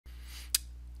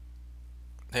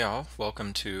Hey all,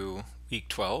 welcome to week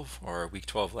 12 or week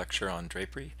 12 lecture on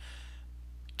drapery.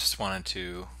 Just wanted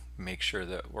to make sure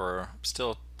that we're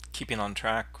still keeping on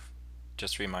track.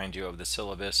 Just remind you of the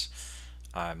syllabus.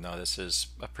 I know this is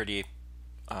a pretty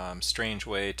strange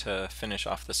way to finish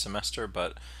off the semester,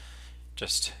 but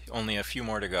just only a few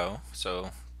more to go.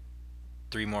 So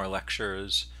 3 more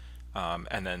lectures,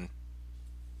 and then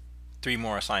 3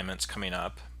 more assignments coming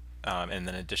up. And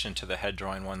then in addition to the head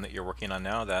drawing one that you're working on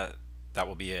now, that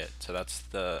will be it. So that's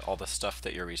all the stuff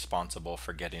that you're responsible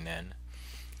for getting in.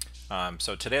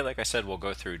 So today, like I said, we'll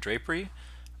go through drapery.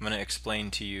 I'm going to explain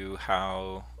to you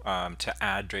how to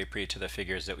add drapery to the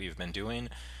figures that we've been doing.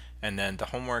 And then the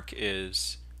homework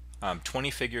is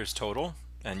 20 figures total,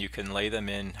 and you can lay them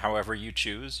in however you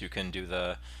choose. You can do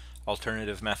the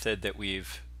alternative method that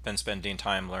we've been spending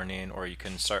time learning, or you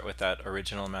can start with that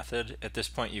original method. At this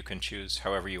point, you can choose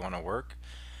however you want to work.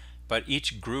 But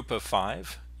each group of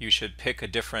 5, you should pick a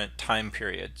different time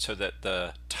period so that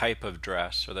the type of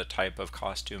dress or the type of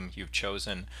costume you've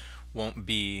chosen won't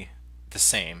be the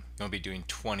same. You won't be doing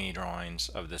 20 drawings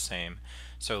of the same.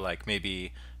 So like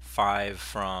maybe 5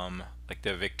 from like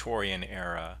the Victorian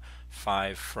era,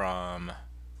 5 from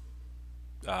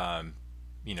the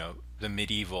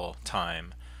medieval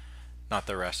time, not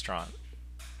the restaurant.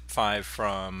 5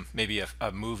 from maybe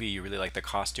a movie you really like the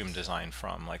costume design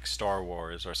from, like Star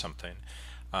Wars or something.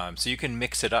 So you can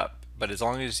mix it up, but as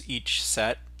long as each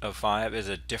set of 5 is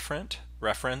a different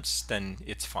reference, then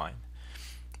it's fine.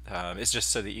 It's just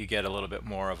so that you get a little bit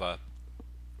more of a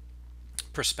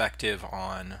perspective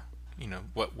on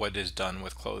what is done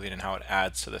with clothing and how it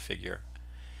adds to the figure.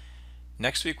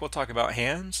 Next week we'll talk about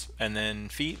hands and then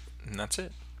feet, and that's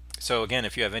it. So again,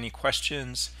 if you have any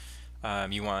questions,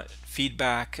 you want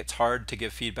feedback, it's hard to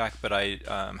give feedback, but I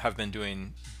have been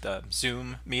doing the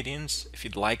Zoom meetings. If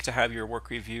you'd like to have your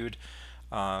work reviewed,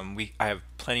 I have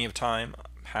plenty of time.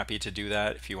 I'm happy to do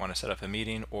that if you want to set up a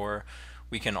meeting, or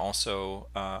we can also,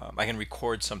 I can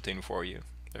record something for you.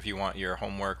 If you want your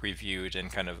homework reviewed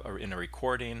and kind of in a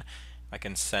recording, I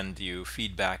can send you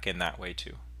feedback in that way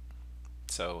too.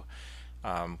 So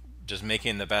just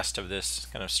making the best of this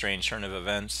kind of strange turn of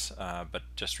events, but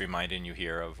just reminding you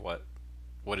here of what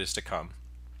is to come.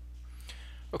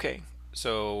 Okay,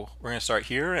 so we're going to start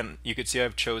here, and you can see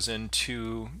I've chosen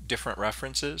 2 different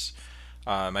references.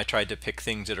 I tried to pick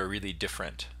things that are really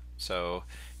different. So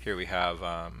here we have,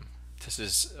 this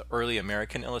is early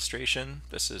American illustration.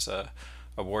 This is a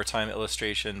wartime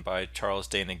illustration by Charles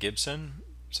Dana Gibson.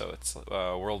 So it's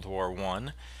World War I.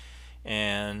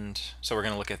 And so we're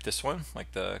going to look at this one.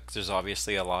 There's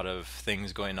obviously a lot of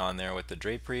things going on there with the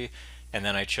drapery. And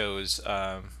then I chose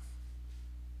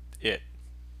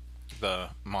the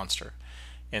monster.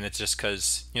 And it's just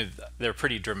because they're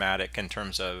pretty dramatic in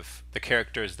terms of the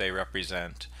characters they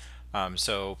represent.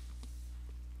 So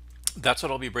that's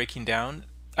what I'll be breaking down.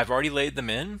 I've already laid them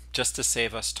in just to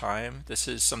save us time. This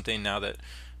is something now that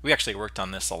we actually worked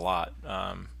on this a lot.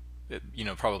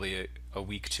 Probably a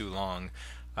week too long,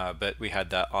 but we had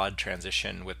that odd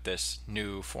transition with this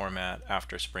new format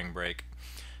after spring break.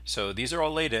 So these are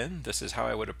all laid in. This is how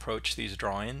I would approach these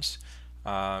drawings.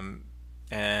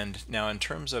 And now in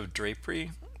terms of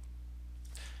drapery,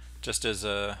 just as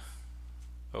a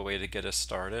way to get us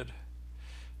started,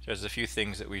 there's a few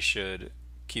things that we should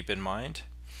keep in mind.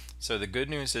 So the good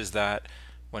news is that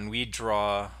when we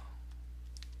draw,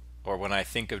 or when I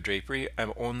think of drapery,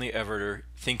 I'm only ever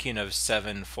thinking of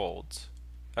 7 folds.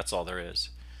 That's all there is.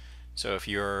 So if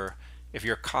you're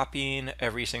copying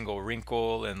every single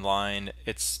wrinkle and line,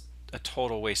 it's a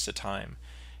total waste of time.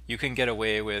 You can get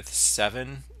away with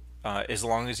 7 as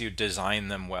long as you design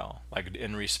them well, like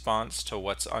in response to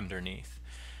what's underneath.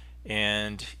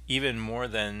 And even more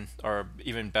than, or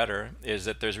even better, is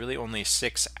that there's really only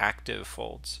 6 active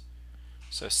folds.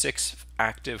 So 6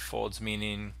 active folds,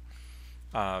 meaning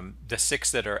the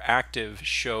 6 that are active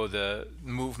show the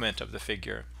movement of the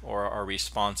figure or are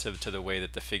responsive to the way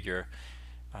that the figure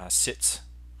sits.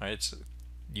 Right?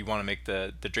 You want to make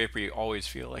the drapery always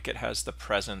feel like it has the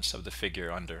presence of the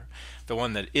figure under. The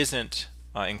one that isn't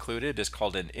included is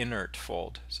called an inert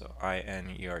fold, so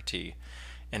I-N-E-R-T.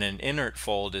 And an inert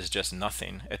fold is just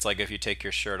nothing. It's like if you take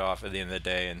your shirt off at the end of the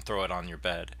day and throw it on your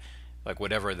bed. Like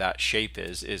whatever that shape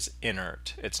is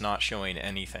inert. It's not showing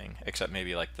anything except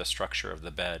maybe like the structure of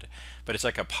the bed, but it's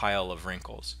like a pile of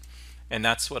wrinkles. And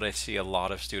that's what I see a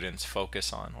lot of students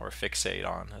focus on or fixate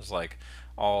on, is like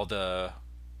all the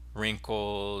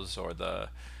wrinkles or the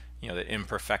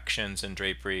imperfections in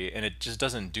drapery, and it just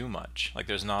doesn't do much. Like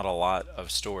there's not a lot of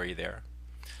story there.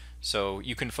 So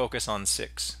you can focus on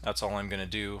 6. That's all I'm going to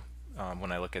do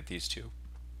when I look at these 2.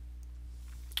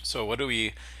 So what do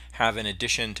we have in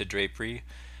addition to drapery?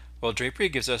 Well, drapery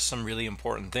gives us some really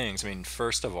important things. I mean,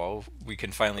 first of all, we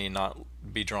can finally not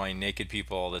be drawing naked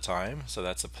people all the time, so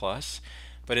that's a plus.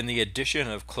 But in the addition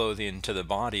of clothing to the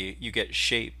body, you get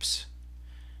shapes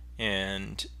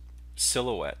and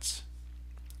silhouettes.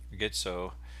 You get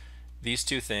so these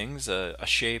two things, a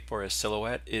shape or a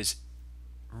silhouette, is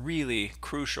really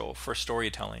crucial for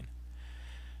storytelling.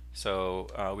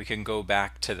 So we can go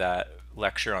back to that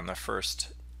lecture on the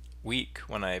first week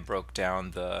when I broke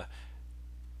down the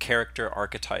character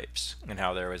archetypes and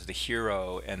how there was the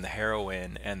hero and the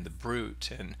heroine and the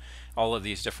brute and all of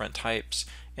these different types.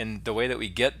 And the way that we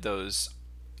get those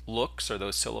looks or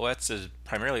those silhouettes is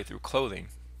primarily through clothing,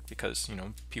 because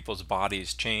people's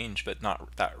bodies change, but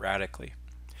not that radically.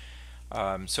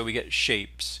 So we get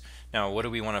shapes. Now, what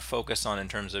do we want to focus on in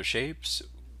terms of shapes?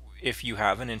 If you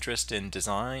have an interest in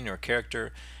design or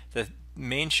character, the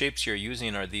main shapes you're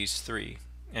using are these three,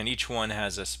 and each one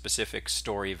has a specific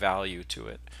story value to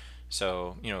it.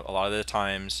 So, a lot of the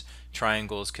times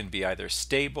triangles can be either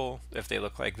stable if they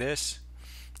look like this.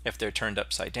 If they're turned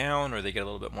upside down or they get a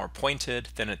little bit more pointed,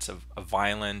 then it's a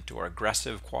violent or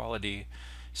aggressive quality.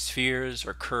 Spheres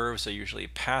or curves are usually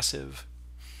passive.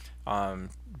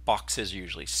 Boxes are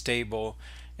usually stable.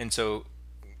 And so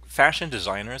fashion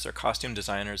designers or costume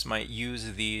designers might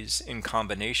use these in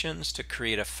combinations to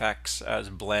create effects as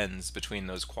blends between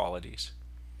those qualities.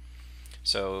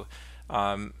 So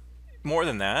more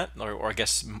than that, or I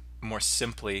guess more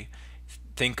simply,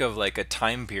 think of like a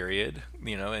time period,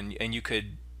 and you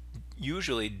could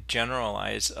usually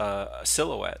generalize a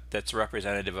silhouette that's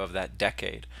representative of that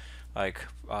decade. Like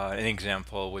an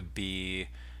example would be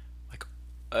like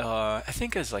I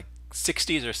think as like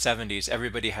 60s or 70s,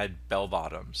 everybody had bell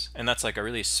bottoms, and that's like a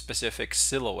really specific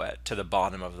silhouette to the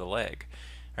bottom of the leg,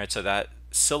 right? So that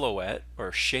silhouette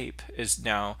or shape is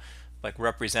now like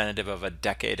representative of a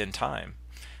decade in time.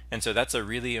 And so that's a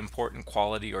really important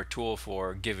quality or tool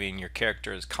for giving your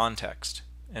characters context.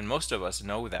 And most of us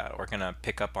know that. We're going to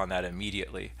pick up on that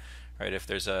immediately, right? If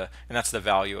there's and that's the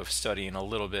value of studying a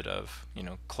little bit of,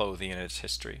 clothing and its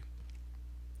history.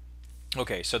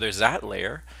 Okay, so there's that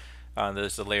layer.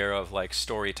 There's the layer of like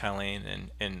storytelling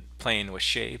and playing with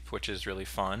shape, which is really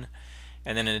fun.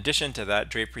 And then in addition to that,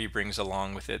 drapery brings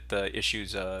along with it the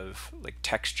issues of like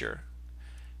texture.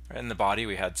 In the body,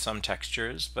 we had some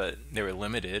textures, but they were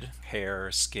limited: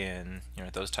 hair, skin,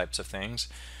 those types of things.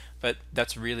 But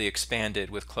that's really expanded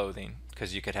with clothing,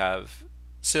 because you could have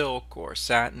silk or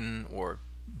satin or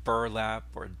burlap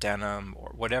or denim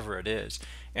or whatever it is,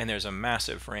 and there's a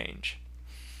massive range.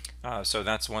 So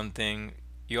that's one thing.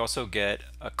 You also get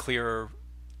a clearer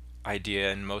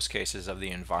idea in most cases of the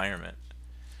environment.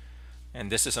 And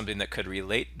this is something that could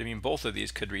relate, both of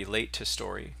these could relate to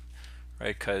story,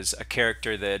 right? Because a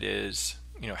character that is,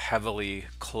 heavily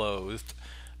clothed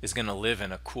is going to live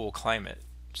in a cool climate.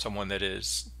 Someone that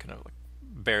is kind of like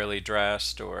barely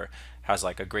dressed or has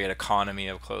like a great economy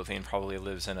of clothing probably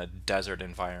lives in a desert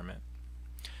environment.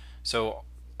 So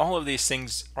all of these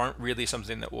things aren't really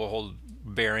something that will hold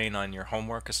bearing on your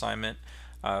homework assignment,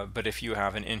 but if you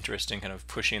have an interest in kind of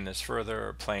pushing this further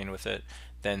or playing with it,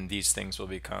 then these things will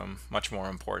become much more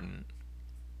important.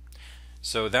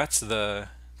 So that's the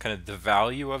kind of the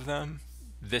value of them.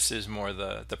 This is more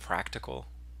the practical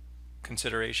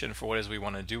consideration for what it is we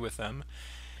want to do with them.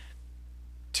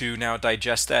 To now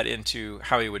digest that into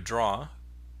how we would draw.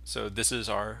 So this is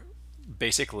our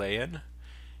basic lay-in.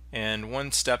 And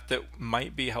one step that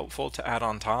might be helpful to add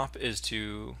on top is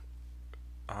to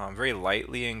very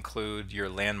lightly include your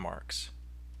landmarks.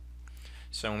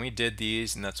 So when we did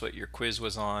these, and that's what your quiz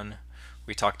was on,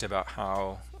 we talked about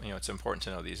how it's important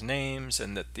to know these names,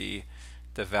 and that the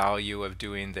value of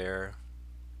doing the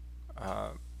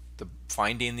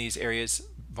finding these areas,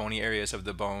 bony areas of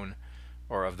the bone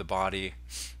or of the body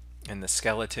and the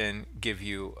skeleton, give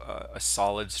you a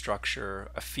solid structure,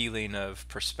 a feeling of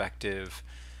perspective.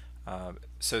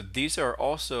 So these are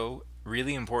also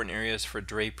really important areas for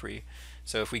drapery.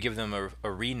 So if we give them a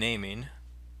renaming,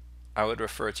 I would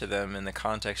refer to them in the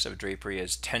context of drapery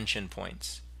as tension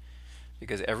points,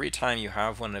 because every time you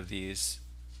have one of these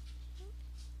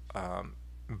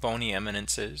bony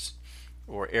eminences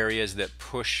or areas that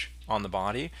push on the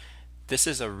body, this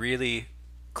is a really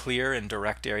clear and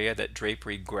direct area that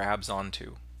drapery grabs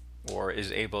onto or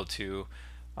is able to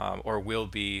or will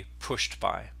be pushed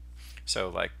by. So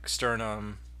like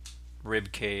sternum,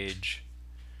 rib cage,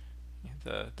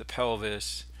 the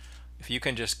pelvis. If you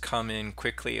can just come in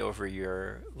quickly over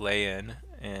your lay-in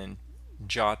and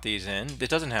jot these in, it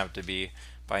doesn't have to be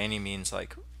by any means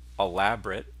like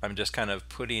elaborate. I'm just kind of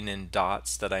putting in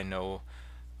dots that I know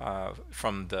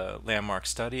from the landmark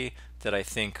study that I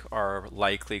think are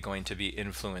likely going to be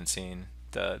influencing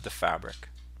the fabric.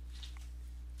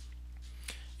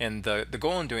 And the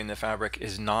goal in doing the fabric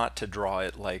is not to draw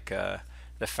it like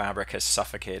the fabric has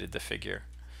suffocated the figure.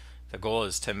 The goal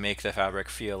is to make the fabric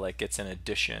feel like it's an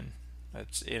addition.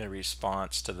 It's in a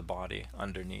response to the body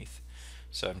underneath.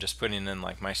 So I'm just putting in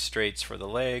like my straights for the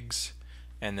legs,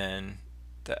 and then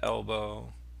the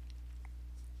elbow.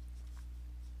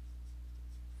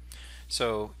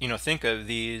 So, think of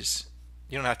these,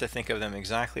 you don't have to think of them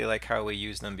exactly like how we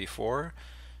used them before.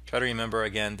 Try to remember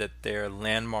again that they're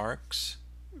landmarks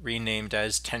renamed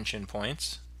as tension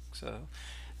points. So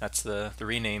that's the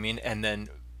renaming. And then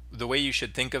the way you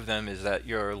should think of them is that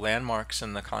your landmarks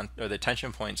in the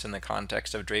tension points in the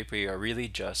context of drapery are really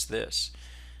just this.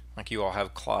 Like you all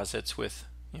have closets with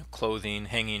clothing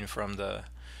hanging from the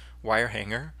wire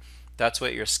hanger. That's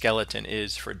what your skeleton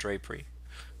is for drapery.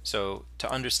 So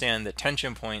to understand the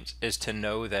tension points is to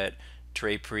know that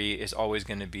drapery is always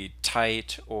going to be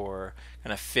tight or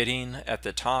kind of fitting at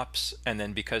the tops, and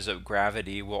then because of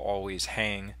gravity will always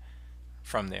hang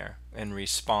from there and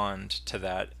respond to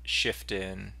that shift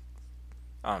in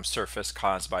surface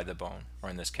caused by the bone, or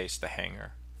in this case the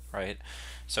hanger, right?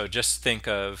 So just think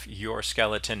of your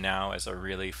skeleton now as a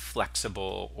really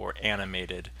flexible or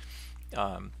animated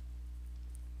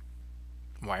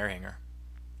wire hanger.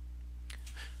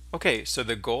 Okay, so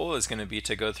the goal is going to be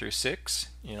to go through 6,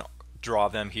 draw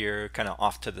them here kind of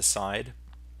off to the side.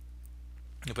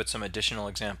 You'll put some additional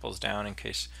examples down in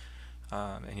case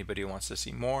anybody wants to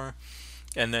see more.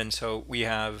 And then so we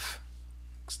have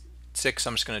 6,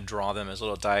 I'm just going to draw them as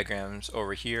little diagrams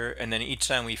over here, and then each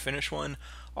time we finish one,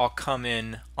 I'll come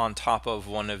in on top of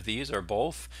one of these or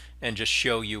both and just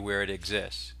show you where it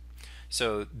exists.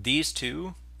 So these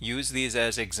two, use these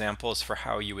as examples for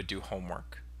how you would do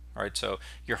homework. All right, so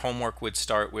your homework would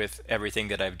start with everything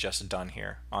that I've just done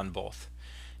here on both.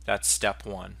 That's step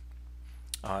 1.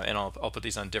 And I'll put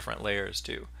these on different layers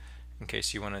too, in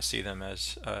case you want to see them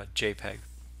as JPEG.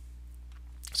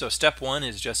 So step 1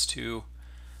 is just to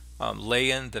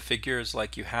lay in the figures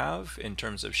like you have in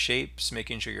terms of shapes,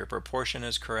 making sure your proportion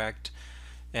is correct,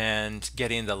 and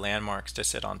getting the landmarks to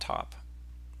sit on top.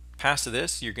 Past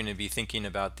this, you're going to be thinking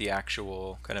about the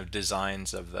actual kind of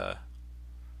designs of the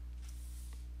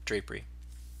drapery.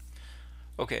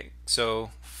 Okay,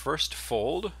 so first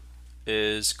fold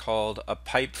is called a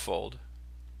pipe fold.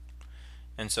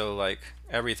 And so like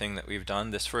everything that we've done,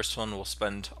 this first one we'll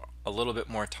spend a little bit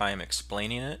more time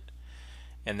explaining it,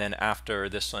 and then after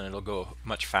this one it'll go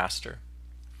much faster.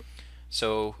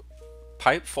 So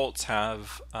pipe folds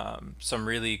have some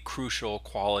really crucial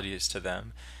qualities to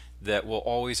them that will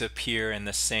always appear in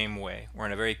the same way or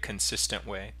in a very consistent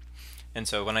way. And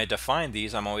so when I define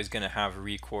these, I'm always going to have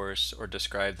recourse or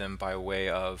describe them by way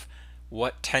of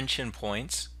what tension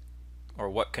points or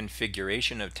what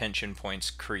configuration of tension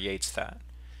points creates that.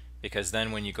 Because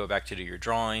then when you go back to do your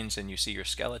drawings and you see your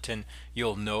skeleton,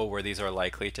 you'll know where these are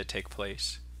likely to take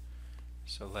place.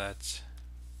 So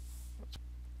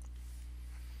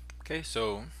okay,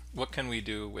 so what can we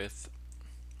do with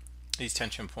these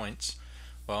tension points?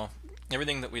 Well,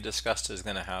 everything that we discussed is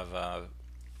going to have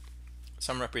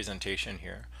some representation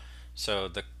here. So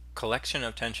the collection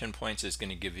of tension points is going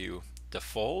to give you the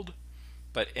fold,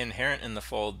 but inherent in the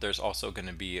fold there's also going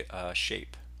to be a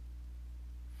shape.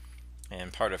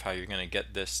 And part of how you're going to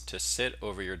get this to sit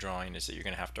over your drawing is that you're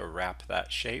going to have to wrap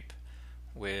that shape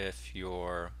with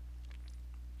your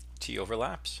T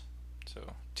overlaps.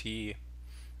 So T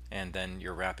and then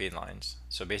your wrapping lines.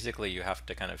 So basically you have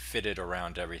to kind of fit it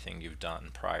around everything you've done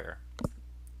prior.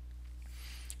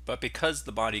 But because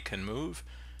the body can move,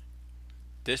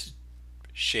 this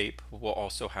shape will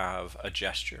also have a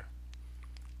gesture.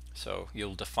 So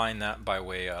you'll define that by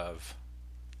way of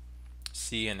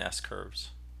C and S curves.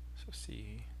 So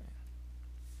C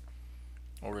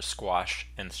or squash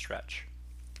and stretch.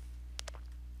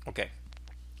 Okay,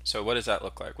 so what does that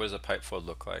look like? What does a pipe fold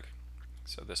look like?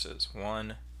 So this is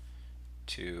 1,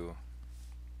 2,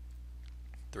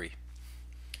 3.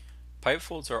 Pipe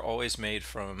folds are always made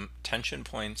from tension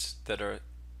points that are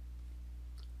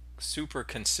super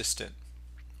consistent.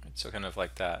 So kind of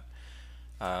like that.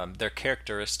 Their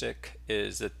characteristic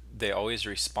is that they always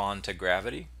respond to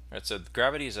gravity. Right? So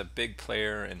gravity is a big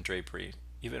player in drapery,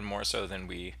 even more so than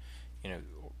way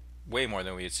more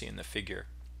than we would see in the figure.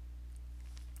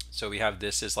 So we have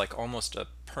this as like almost a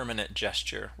permanent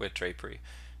gesture with drapery,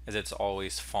 as it's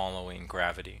always following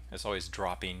gravity. It's always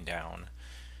dropping down.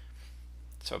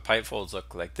 So pipe folds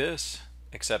look like this,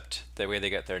 except the way they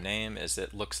get their name is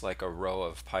it looks like a row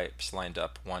of pipes lined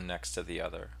up one next to the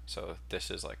other. So this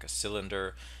is like a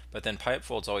cylinder, but then pipe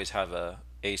folds always have a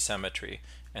asymmetry,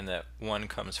 and that one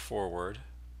comes forward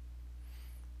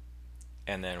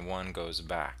and then one goes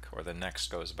back, or the next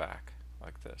goes back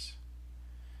like this.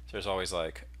 So there's always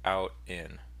like out,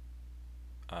 in.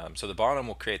 So the bottom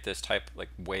will create this type like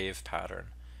wave pattern,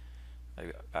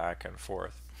 like back and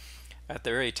forth. At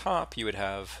the very top, you would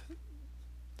have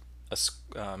a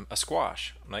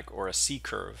squash, like, or a C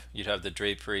curve. You'd have the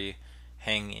drapery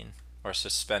hanging or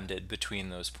suspended between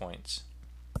those points.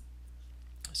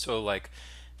 So like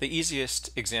the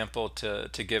easiest example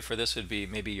to give for this would be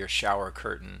maybe your shower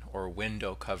curtain or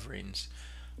window coverings.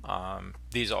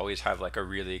 These always have like a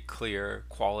really clear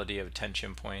quality of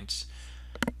tension points.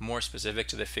 More specific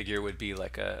to the figure would be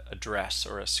like a dress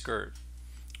or a skirt,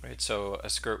 right? So a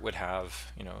skirt would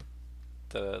have, you know,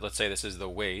 let's say this is the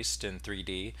waist in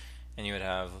 3D, and you would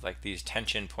have like these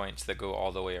tension points that go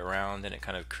all the way around, and it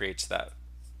kind of creates that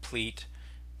pleat.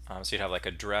 So you'd have like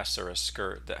a dress or a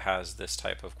skirt that has this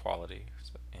type of quality.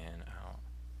 So in,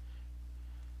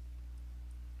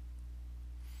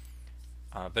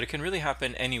 out. But it can really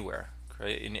happen anywhere,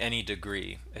 right? In any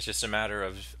degree. It's just a matter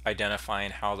of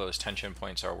identifying how those tension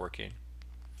points are working.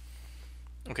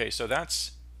 Okay, so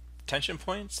that's tension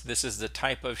points. This is the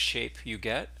type of shape you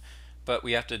get, but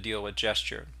we have to deal with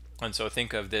gesture. And so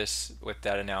think of this with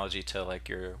that analogy to like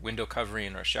your window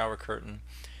covering or shower curtain.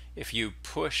 If you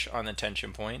push on the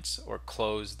tension points or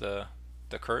close the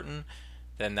curtain,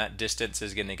 then that distance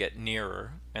is going to get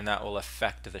nearer, and that will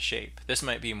affect the shape. This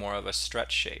might be more of a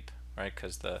stretch shape, right?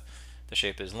 Because the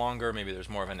shape is longer, maybe there's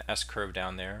more of an S curve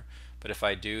down there. But if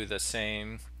I do the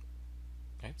same,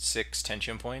 right, 6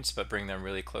 tension points but bring them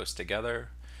really close together,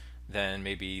 then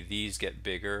maybe these get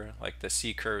bigger, like the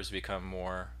C curves become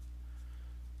more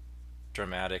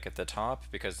dramatic at the top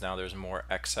because now there's more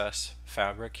excess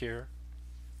fabric here.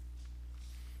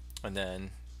 And then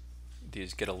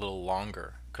these get a little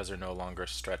longer because they're no longer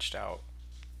stretched out.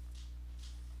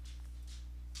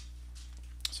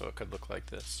 So it could look like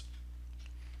this.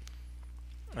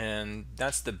 And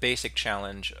that's the basic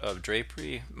challenge of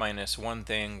drapery, minus one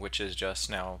thing, which is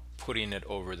just now putting it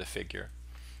over the figure.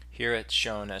 Here it's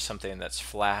shown as something that's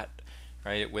flat,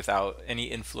 right, without any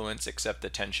influence except the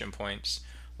tension points.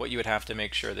 What you would have to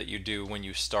make sure that you do when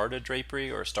you start a drapery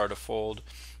or start a fold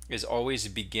is always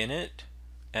begin it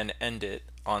and end it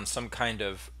on some kind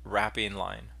of wrapping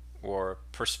line or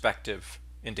perspective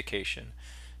indication.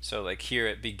 So like here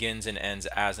it begins and ends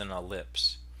as an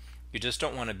ellipse. You just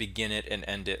don't want to begin it and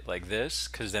end it like this,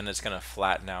 because then it's going to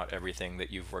flatten out everything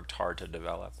that you've worked hard to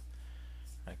develop.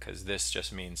 Because this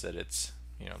just means that it's,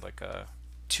 you know, like a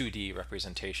 2D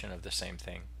representation of the same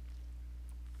thing.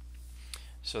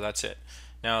 So that's it.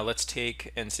 Now let's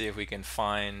take and see if we can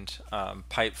find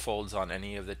pipe folds on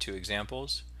any of the two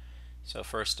examples. So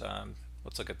first,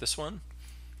 let's look at this one.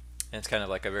 And it's kind of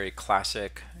like a very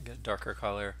classic, get a darker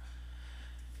color.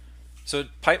 So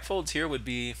pipe folds here would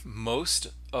be most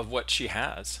of what she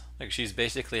has. Like she's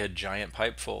basically a giant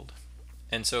pipe fold.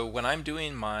 And so when I'm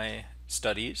doing my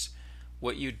studies,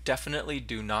 what you definitely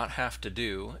do not have to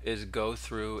do is go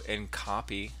through and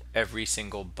copy every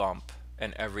single bump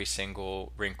and every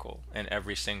single wrinkle and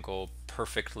every single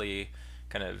perfectly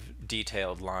kind of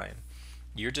detailed line.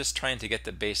 You're just trying to get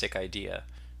the basic idea.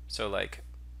 So like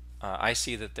I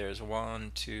see that there's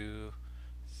 1, 2,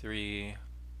 3,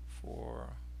 4,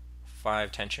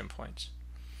 5 tension points.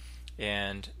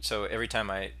 And so every time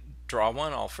I draw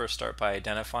one, I'll first start by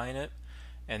identifying it,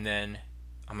 and then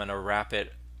I'm going to wrap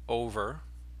it over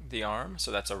the arm.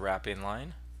 So that's a wrapping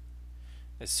line.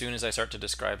 As soon as I start to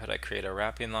describe it, I create a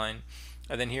wrapping line,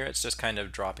 and then here it's just kind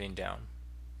of dropping down.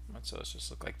 So let's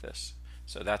just look like this.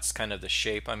 So that's kind of the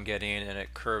shape I'm getting, and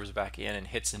it curves back in and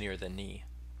hits near the knee.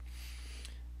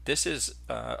 This is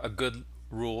a good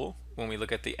rule when we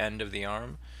look at the end of the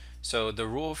arm. So the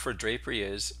rule for drapery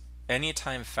is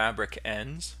anytime fabric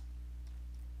ends,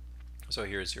 so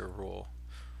here's your rule.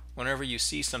 Whenever you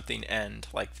see something end,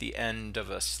 like the end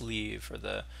of a sleeve or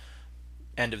the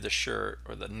end of the shirt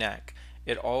or the neck,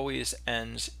 it always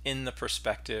ends in the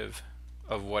perspective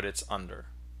of what it's under.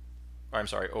 Or I'm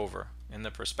sorry, over. In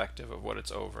the perspective of what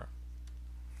it's over.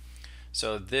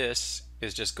 So this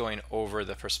is just going over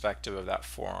the perspective of that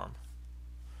forearm.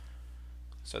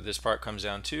 So this part comes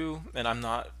down too, and I'm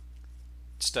not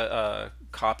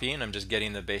copying, I'm just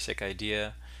getting the basic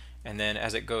idea. And then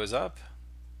as it goes up,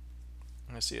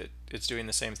 let's see, it's doing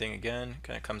the same thing again,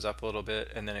 kind of comes up a little bit,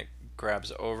 and then it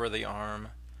grabs over the arm,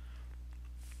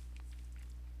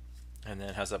 and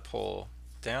then has a pull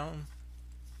down,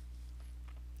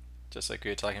 just like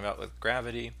we were talking about with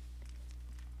gravity.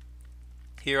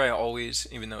 Here I always,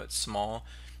 even though it's small,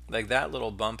 like that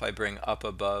little bump I bring up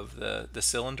above the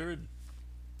cylinder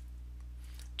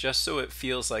just so it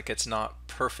feels like it's not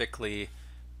perfectly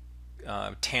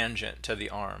tangent to the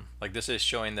arm. Like this is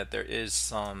showing that there is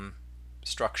some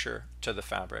structure to the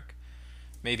fabric.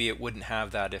 Maybe it wouldn't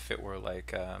have that if it were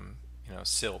like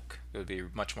silk. It would be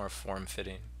much more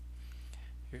form-fitting.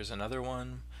 Here's another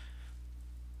one,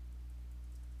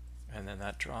 and then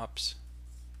that drops,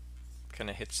 kind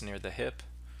of hits near the hip.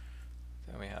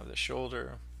 Then we have the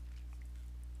shoulder,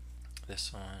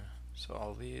 this one, so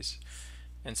all these.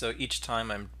 And so each time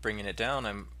I'm bringing it down,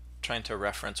 I'm trying to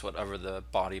reference whatever the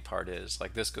body part is.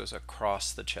 Like this goes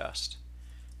across the chest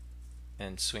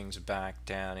and swings back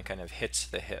down and kind of hits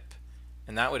the hip.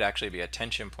 And that would actually be a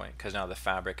tension point, because now the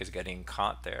fabric is getting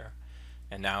caught there.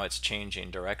 And now it's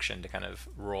changing direction to kind of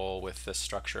roll with the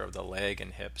structure of the leg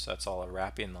and hip. So that's all a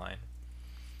wrapping line.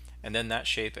 And then that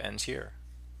shape ends here.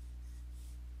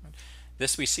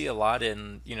 This we see a lot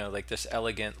in, like this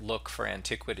elegant look for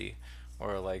antiquity,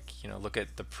 or like, look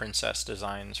at the princess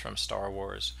designs from Star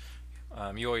Wars.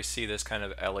 You always see this kind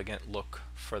of elegant look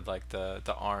for like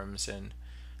the arms and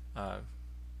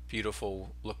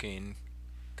beautiful looking,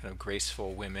 kind of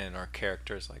graceful women or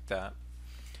characters like that.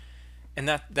 And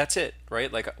that's it,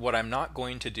 right? Like what I'm not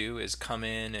going to do is come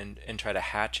in and try to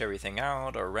hatch everything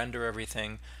out or render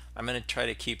everything. I'm going to try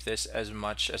to keep this as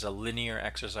much as a linear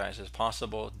exercise as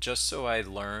possible, just so I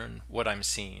learn what I'm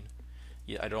seeing.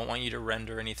 I don't want you to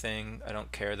render anything. I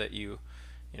don't care that you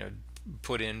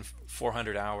put in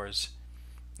 400 hours.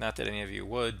 Not that any of you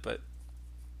would, but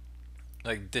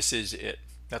like this is it.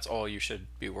 That's all you should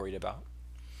be worried about.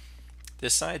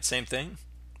 This side, same thing.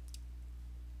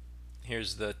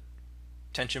 Here's the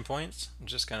tension points. I'm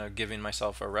just kind of giving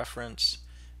myself a reference.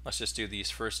 Let's just do these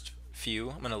first few.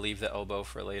 I'm going to leave the elbow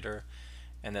for later.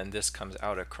 And then this comes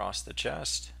out across the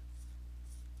chest,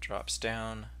 drops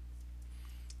down.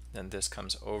 Then this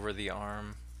comes over the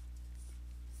arm.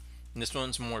 And this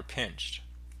one's more pinched.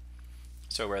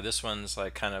 So where this one's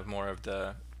like kind of more of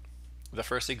the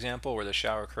first example where the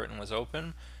shower curtain was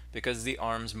open, because the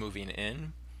arm's moving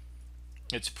in,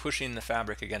 it's pushing the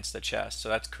fabric against the chest. So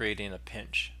that's creating a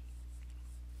pinch.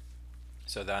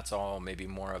 So that's all maybe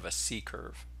more of a C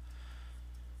curve.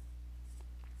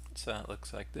 So that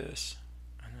looks like this.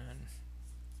 And then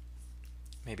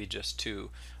maybe just two.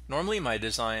 Normally my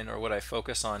design, or what I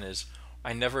focus on, is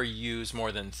I never use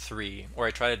more than 3, or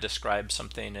I try to describe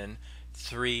something in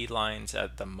 3 lines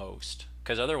at the most.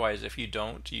 Because otherwise, if you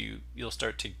don't, you'll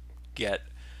start to get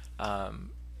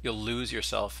you'll lose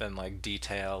yourself in like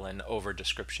detail and over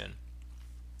description.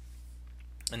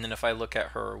 And then if I look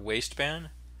at her waistband,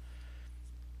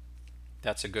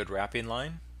 that's a good wrapping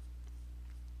line.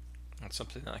 That's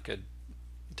something that I could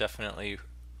definitely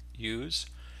use.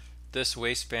 This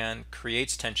waistband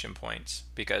creates tension points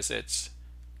because it's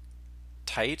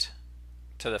tight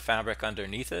to the fabric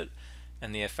underneath it,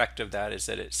 and the effect of that is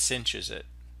that it cinches it.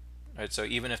 Right? So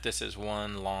even if this is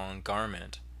one long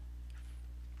garment,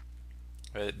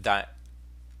 right, that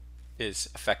is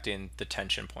affecting the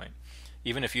tension point.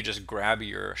 Even if you just grab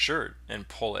your shirt and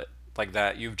pull it like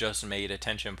that, you've just made a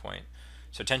tension point.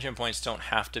 So tension points don't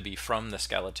have to be from the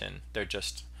skeleton. They're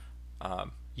just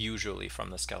usually from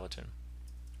the skeleton.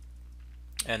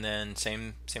 And then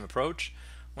same approach.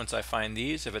 Once I find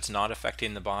these, if it's not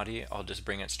affecting the body, I'll just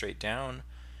bring it straight down.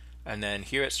 And then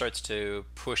here it starts to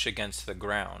push against the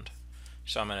ground.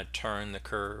 So I'm going to turn the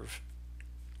curve,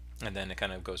 and then it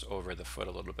kind of goes over the foot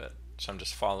a little bit. So I'm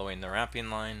just following the wrapping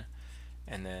line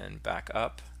and then back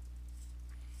up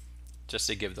just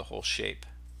to give the whole shape.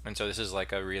 And so this is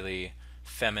like a really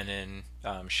feminine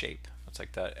shape. It's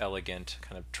like that elegant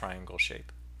kind of triangle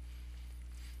shape.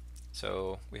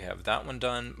 So we have that one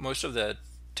done. Most of the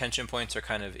tension points are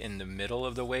kind of in the middle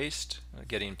of the waist,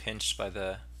 getting pinched by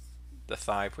the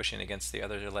thigh pushing against the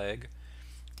other leg.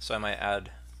 So I might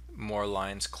add more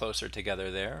lines closer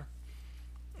together there.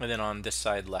 And then on this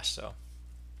side, less so.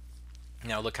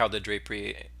 Now look how the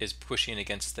drapery is pushing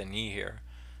against the knee here.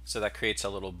 So that creates a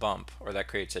little bump, or that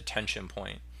creates a tension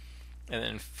point. And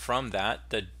then from that,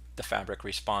 the fabric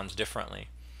responds differently.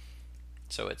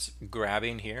 So it's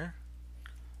grabbing here,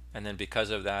 and then because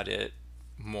of that, it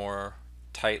more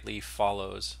tightly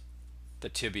follows the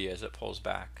tibia as it pulls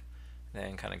back, and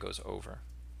then kind of goes over,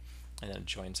 and then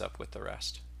joins up with the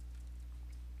rest.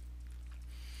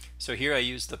 So here I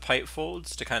use the pipe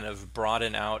folds to kind of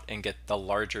broaden out and get the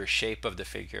larger shape of the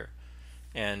figure.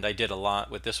 And I did a lot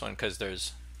with this one because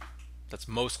that's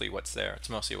mostly what's there. It's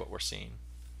mostly what we're seeing.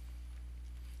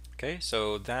 Okay,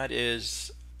 so that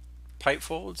is pipe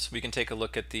folds. We can take a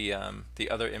look at the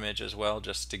other image as well,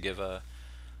 just to give a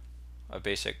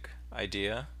basic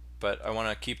idea. But I want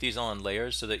to keep these all in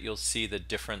layers so that you'll see the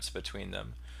difference between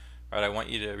them. Right, I want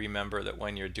you to remember that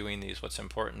when you're doing these, what's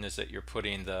important is that you're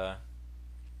putting the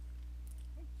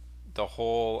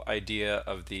whole idea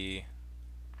of the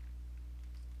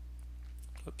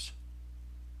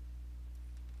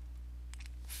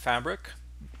fabric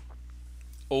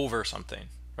over something,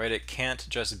 right? It can't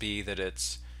just be that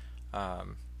it's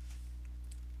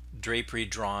drapery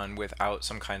drawn without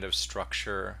some kind of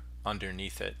structure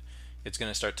underneath it. It's going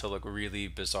to start to look really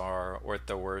bizarre, or at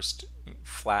the worst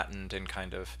flattened and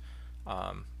kind of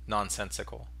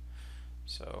nonsensical.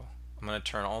 So I'm going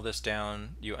to turn all this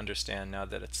down. You understand now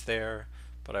that it's there,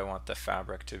 but I want the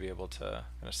fabric to be able to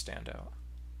kind of stand out.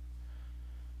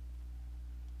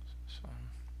 So.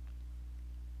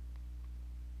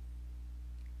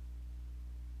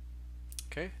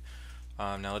 Okay,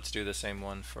 now let's do the same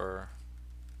one for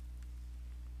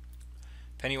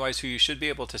Pennywise, who you should be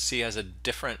able to see as a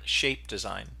different shape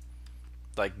design.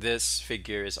 Like this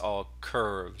figure is all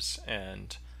curves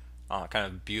and kind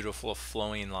of beautiful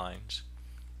flowing lines.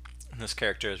 And this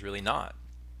character is really not.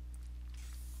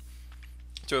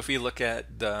 So if we look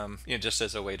at the, just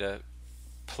as a way to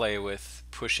play with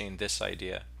pushing this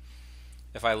idea,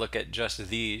 if I look at just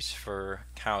these for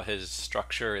how his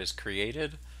structure is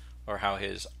created or how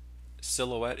his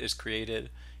silhouette is created,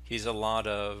 he's a lot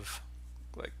of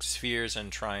like spheres and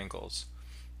triangles,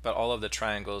 but all of the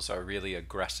triangles are really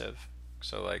aggressive.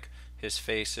 So like his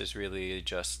face is really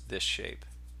just this shape.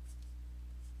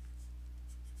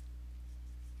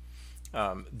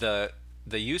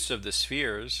 The use of the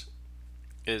spheres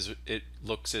is, it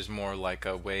looks as more like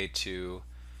a way to,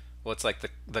 well, it's like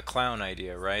the clown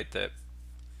idea, right? That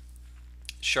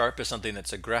sharp is something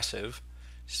that's aggressive.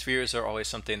 Spheres are always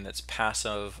something that's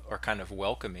passive or kind of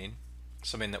welcoming,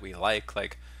 something that we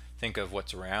like think of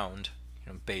what's around,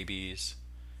 babies,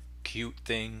 cute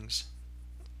things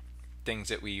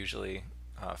that we usually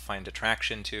find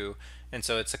attraction to. And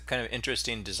so it's a kind of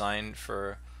interesting design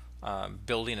for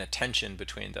building a tension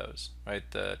between those, right?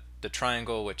 The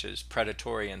triangle, which is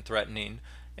predatory and threatening,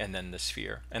 and then the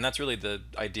sphere. And that's really the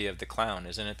idea of the clown,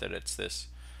 isn't it? That it's this,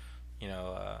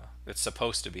 it's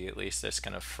supposed to be at least this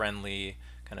kind of friendly,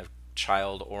 kind of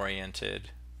child-oriented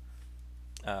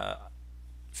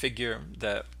figure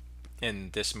that,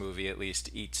 in this movie at least,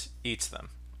 eats them.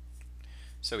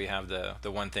 So we have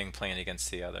the one thing playing against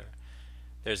the other.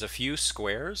 There's a few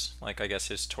squares, like I guess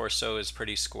his torso is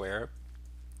pretty square,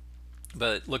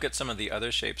 but look at some of the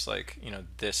other shapes, like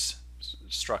this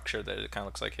structure that it kind of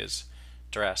looks like his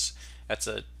dress. That's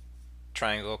a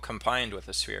triangle combined with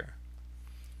a sphere.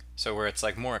 So where it's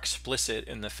like more explicit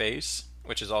in the face,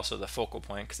 which is also the focal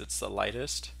point because it's the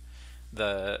lightest,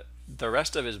 the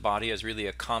rest of his body is really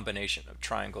a combination of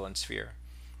triangle and sphere.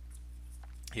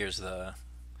 Here's the,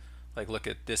 like, look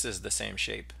at, this is the same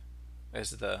shape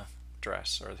as the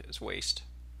dress or his waist.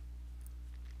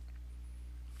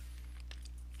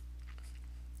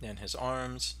 And his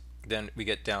arms, then we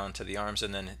get down to the arms,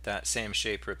 and then that same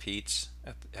shape repeats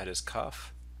at his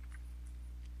cuff.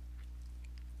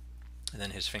 And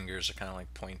then his fingers are kind of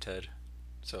like pointed,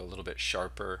 so a little bit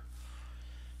sharper.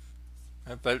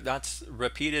 But that's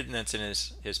repeated, and it's in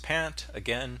his pant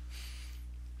again.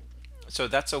 So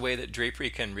that's a way that drapery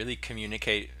can really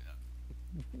communicate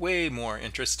way more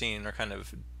interesting or kind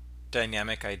of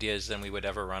dynamic ideas than we would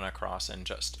ever run across in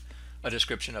just a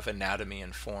description of anatomy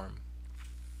and form.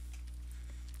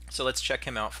 So let's check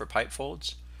him out for pipe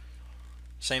folds.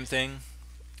 Same thing.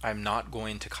 I'm not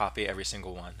going to copy every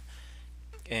single one.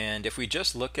 And if we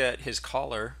just look at his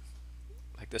collar,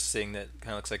 like this thing that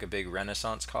kind of looks like a big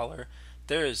Renaissance collar,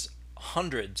 there's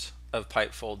hundreds of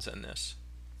pipe folds in this,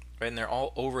 right? And they're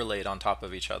all overlaid on top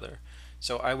of each other.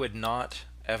 So I would not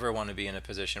ever want to be in a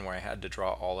position where I had to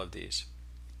draw all of these.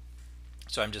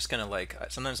 So I'm just gonna, like,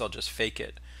 sometimes I'll just fake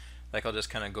it. Like I'll just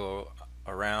kind of go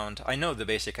around. I know the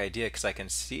basic idea because I can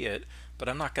see it, but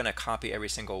I'm not gonna copy every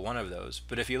single one of those.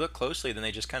 But if you look closely, then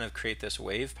they just kind of create this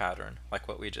wave pattern like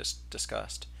what we just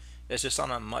discussed. It's just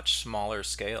on a much smaller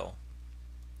scale.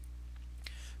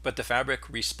 But the fabric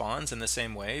responds in the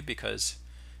same way because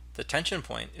the tension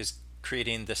point is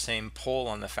creating the same pull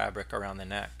on the fabric around the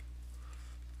neck.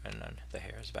 And then the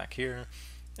hair is back here.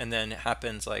 And then it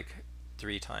happens like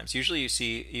 3 times. Usually you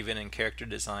see, even in character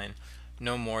design,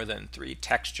 no more than 3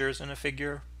 textures in a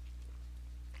figure,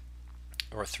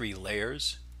 or 3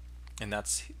 layers. And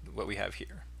that's what we have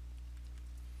here.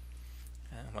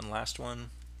 And one last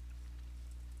one.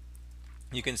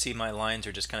 You can see my lines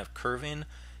are just kind of curving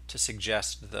to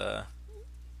suggest the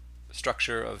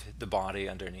structure of the body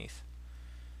underneath.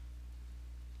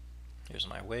 Here's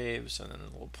my waves and then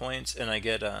the little points, and I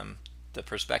get the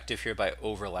perspective here by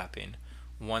overlapping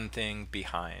one thing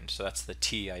behind. So that's the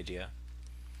T idea.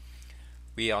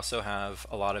 we also have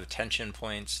a lot of tension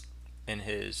points in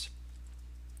his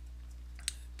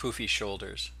poofy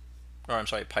shoulders, or I'm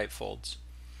sorry, pipe folds.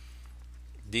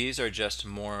 These are just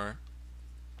more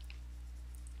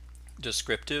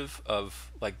descriptive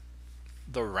of like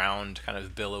the round kind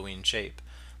of billowing shape.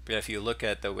 But if you look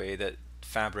at the way that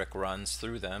fabric runs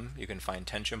through them, you can find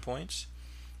tension points,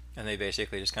 and they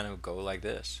basically just kind of go like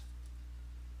this.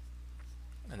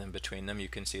 And then between them you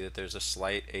can see that there's a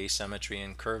slight asymmetry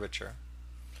and curvature.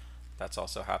 That's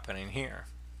also happening here.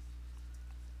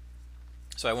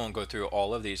 So I won't go through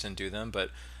all of these and do them, but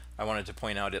I wanted to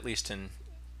point out, at least in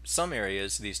some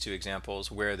areas, these two examples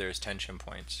where there's tension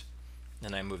points.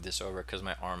 And I moved this over because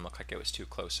my arm looked like it was too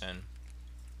close in.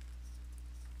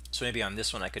 So maybe on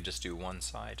this one I could just do one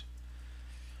side.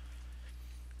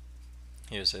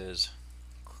 Here's his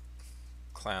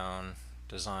clown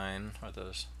design, or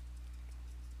those,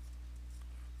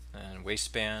 and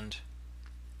waistband.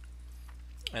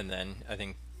 And then I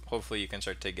think hopefully you can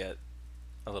start to get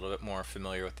a little bit more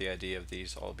familiar with the idea of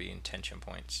these all being tension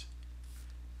points,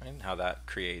 right? And how that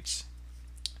creates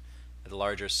a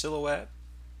larger silhouette,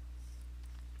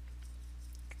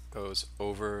 goes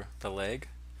over the leg.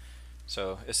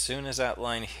 So as soon as that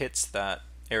line hits that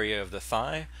area of the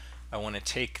thigh, I want to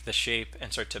take the shape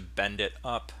and start to bend it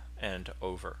up and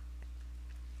over.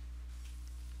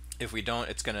 If we don't,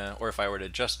 it's gonna, or if I were to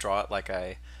just draw it like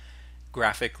I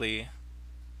graphically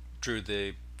drew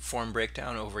the form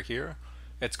breakdown over here,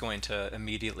 it's going to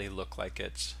immediately look like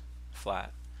it's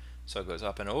flat. So it goes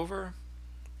up and over,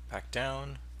 back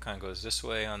down, kind of goes this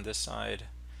way on this side,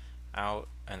 out,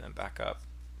 and then back up.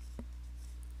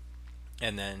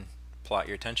 And then plot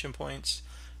your tension points,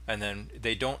 and then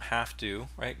they don't have to,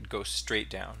 right, go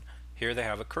straight down. Here they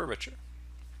have a curvature.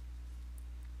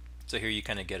 So here you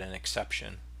kind of get an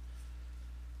exception.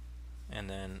 And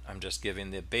then I'm just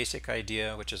giving the basic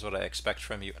idea, which is what I expect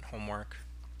from you in homework.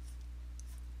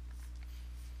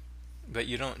 But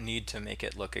you don't need to make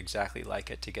it look exactly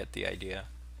like it to get the idea.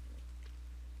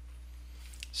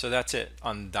 So that's it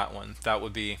on that one. That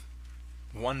would be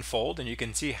one fold, and you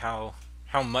can see how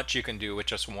much you can do with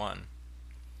just one.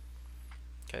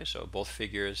 Okay, so both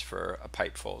figures for a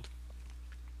pipe fold.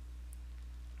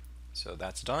 So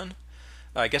that's done.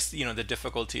 I guess, you know, the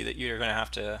difficulty that you're going to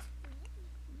have to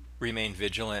remain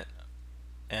vigilant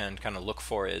and kind of look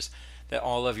for is that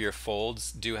all of your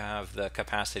folds do have the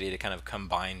capacity to kind of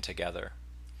combine together.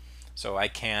 So I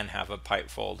can have a pipe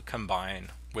fold combine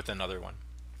with another one.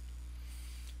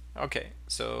 Okay,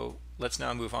 so let's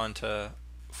now move on to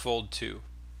fold 2.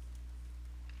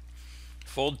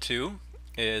 Fold 2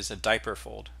 is a diaper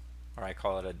fold, or I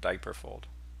call it a diaper fold.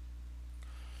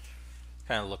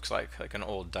 Kind of looks like an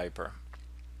old diaper.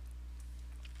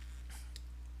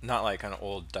 Not like an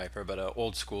old diaper, but an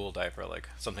old school diaper, like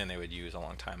something they would use a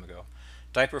long time ago.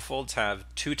 Diaper folds have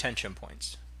 2 tension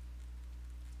points.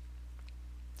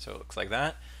 So it looks like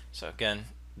that. So again,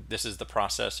 this is the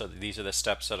process, so these are the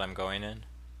steps that I'm going in.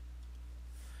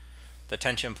 The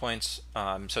tension points,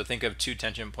 so think of 2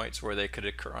 tension points where they could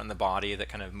occur on the body that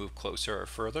kind of move closer or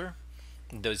further.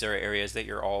 Those are areas that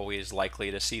you're always likely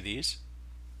to see these.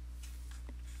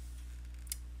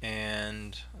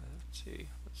 And let's see.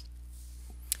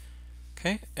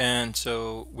 Okay, and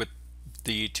so with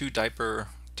the 2 diaper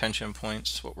tension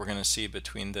points, what we're going to see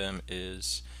between them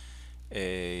is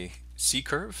a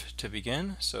C-curve to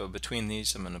begin. So between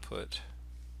these I'm going to put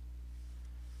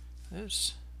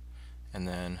this, and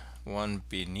then one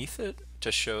beneath it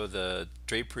to show the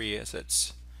drapery as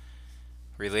it's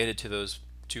related to those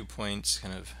 2 points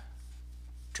kind of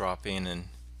dropping and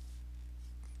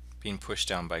being pushed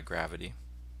down by gravity.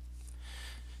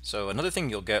 So another thing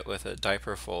you'll get with a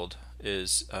diaper fold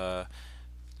is a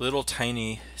little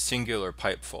tiny singular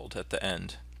pipe fold at the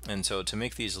end. And so to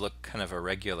make these look kind of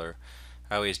irregular,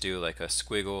 I always do like a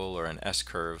squiggle or an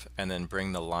S-curve and then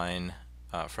bring the line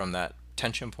from that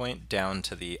tension point down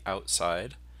to the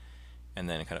outside and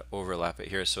then kind of overlap it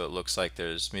here so it looks like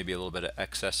there's maybe a little bit of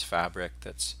excess fabric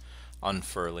that's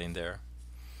unfurling there.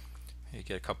 You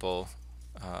get a couple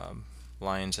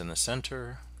lines in the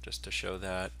center just to show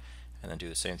that, and then do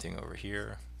the same thing over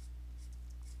here.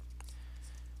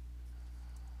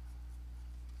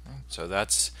 So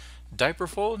that's diaper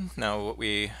fold. Now what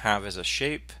we have is a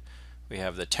shape. We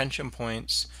have the tension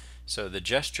points. So the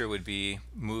gesture would be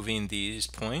moving these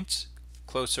points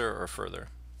closer or further.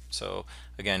 So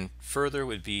again, further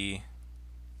would be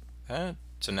that.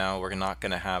 So now we're not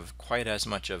going to have quite as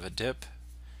much of a dip.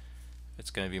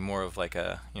 It's going to be more of like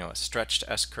a, you know, a stretched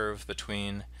S-curve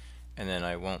between, and then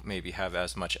I won't maybe have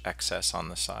as much excess on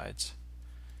the sides.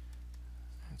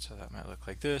 And so that might look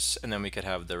like this, and then we could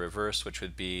have the reverse, which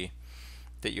would be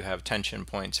that you have tension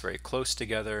points very close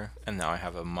together, and now I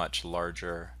have a much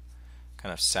larger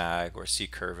kind of sag or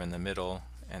C-curve in the middle,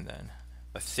 and then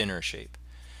a thinner shape.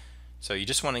 So you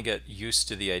just want to get used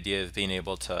to the idea of being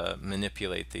able to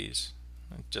manipulate these,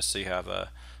 just so you have a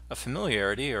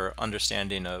familiarity or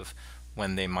understanding of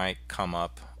when they might come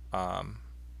up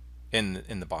in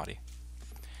the body.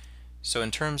 So in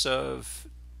terms of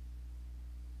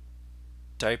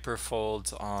diaper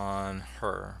folds on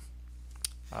her,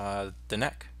 the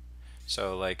neck.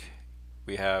 So like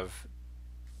we have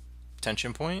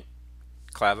tension point,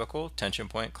 clavicle, tension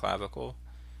point, clavicle,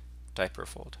 diaper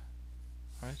fold.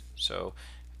 Right? So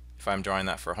if I'm drawing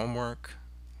that for homework,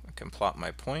 I can plot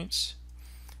my points.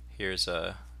 Here's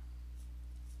a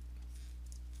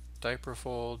diaper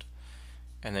fold,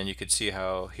 and then you could see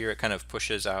how here it kind of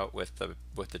pushes out with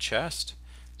the chest.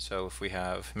 So if we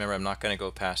have, remember, I'm not going to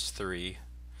go past 3.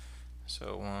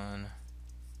 So 1,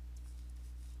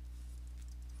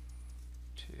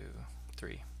 2,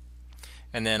 3.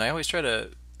 And then I always try to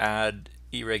add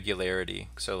irregularity,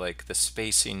 so like the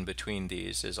spacing between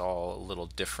these is all a little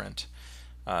different.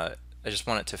 I just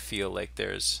want it to feel like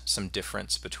there's some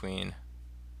difference between,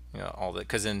 you know, all the,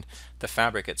 because in the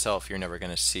fabric itself you're never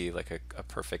going to see like a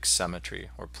perfect symmetry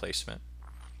or placement.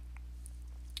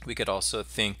 We could also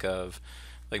think of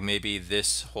like maybe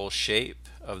this whole shape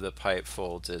of the pipe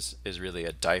folds is really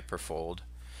a diaper fold,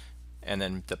 and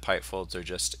then the pipe folds are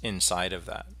just inside of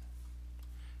that.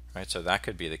 Right, so that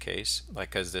could be the case, like,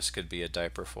 because this could be a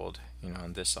diaper fold, you know,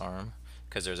 on this arm,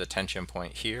 because there's a tension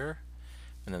point here,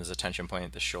 and then there's a tension point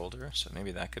at the shoulder, so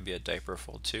maybe that could be a diaper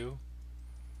fold too.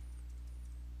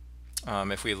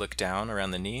 If we look down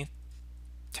around the knee,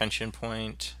 tension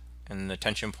point, and the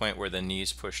tension point where the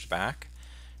knee's pushed back.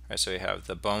 Right, so we have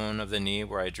the bone of the knee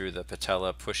where I drew the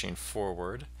patella pushing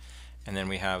forward, and then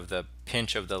we have the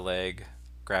pinch of the leg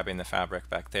grabbing the fabric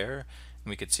back there, and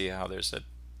we could see how there's a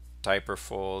diaper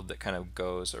fold that kind of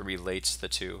goes or relates the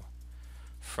two,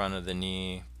 front of the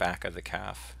knee, back of the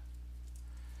calf.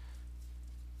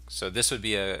 So this would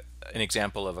be an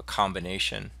example of a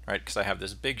combination, right? Because I have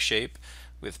this big shape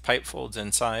with pipe folds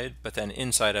inside, but then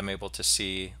inside I'm able to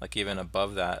see, like even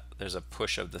above that, there's a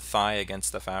push of the thigh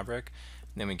against the fabric,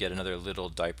 and then we get another little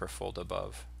diaper fold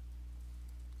above.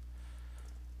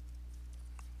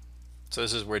 So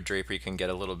this is where drapery can get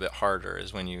a little bit harder,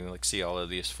 is when you like see all of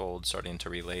these folds starting to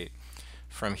relate.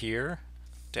 From here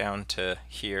down to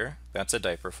here, that's a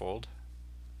diaper fold.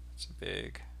 It's a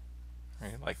big,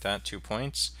 right, like that, 2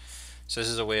 points. So this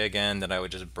is a way again that I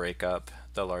would just break up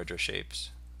the larger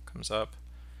shapes. Comes up,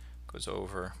 goes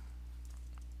over.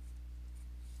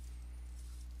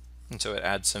 And so it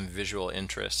adds some visual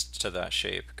interest to that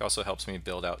shape. It also helps me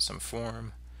build out some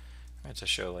form. Right, to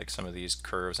show like some of these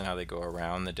curves and how they go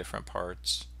around the different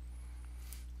parts.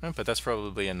 But that's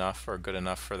probably enough or good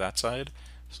enough for that side.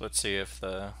 So let's see if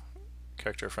the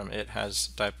character from It has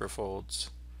diaper folds.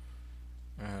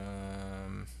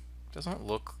 Doesn't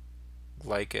look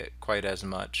like it quite as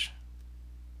much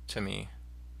to me.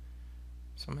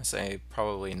 So I'm gonna say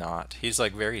probably not. He's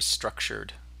like very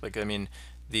structured. Like, I mean,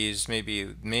 these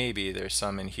maybe there's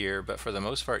some in here, but for the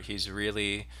most part he's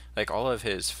really, like, all of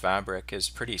his fabric is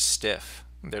pretty stiff.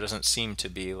 There doesn't seem to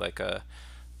be like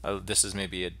this is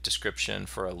maybe a description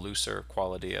for a looser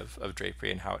quality of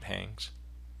drapery and how it hangs.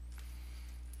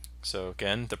 So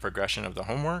again, the progression of the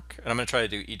homework, and I'm going to try to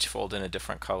do each fold in a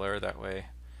different color, that way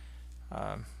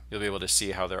you'll be able to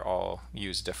see how they're all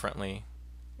used differently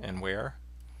and where.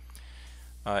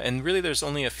 And really there's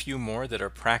only a few more that are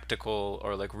practical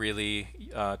or like really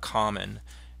common.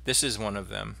 This is one of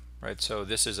them, right? So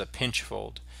this is a pinch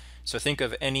fold. So think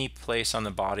of any place on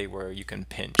the body where you can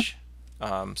pinch.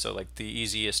 So like the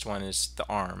easiest one is the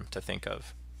arm to think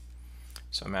of.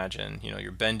 So imagine, you know,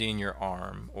 you're bending your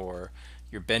arm, or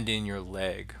you're bending your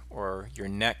leg, or your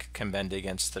neck can bend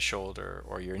against the shoulder,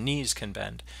 or your knees can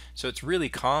bend. So it's really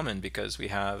common because we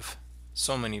have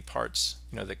so many parts,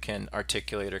 you know, that can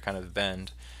articulate or kind of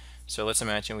bend. So let's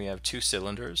imagine we have 2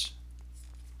 cylinders.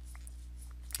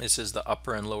 This is the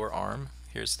upper and lower arm.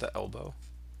 Here's the elbow.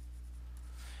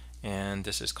 And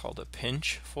this is called a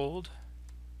pinch fold.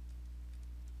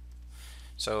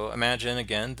 So imagine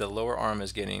again the lower arm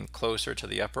is getting closer to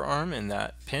the upper arm in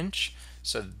that pinch.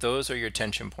 So those are your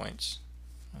tension points.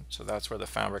 So that's where the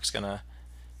fabric's going to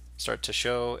start to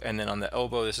show. And then on the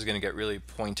elbow, this is going to get really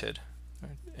pointed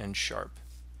and sharp.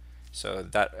 So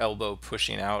that elbow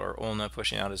pushing out, or ulna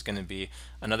pushing out, is going to be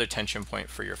another tension point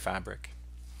for your fabric.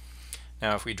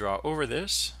 Now if we draw over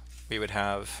this, we would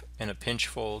have in a pinch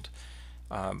fold,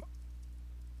 I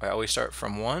always start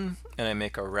from 1 and I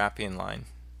make a wrapping line,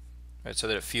 right, so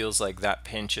that it feels like that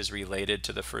pinch is related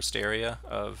to the first area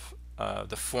of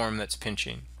the form that's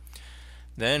pinching.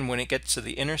 Then when it gets to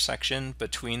the intersection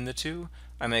between the two,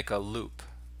 I make a loop.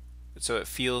 So it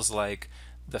feels like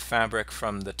the fabric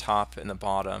from the top and the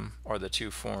bottom, or the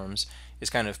two forms, is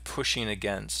kind of pushing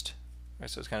against. Right?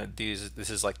 So it's kind of this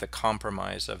is like the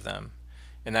compromise of them.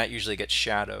 And that usually gets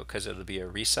shadow because it'll be a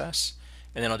recess.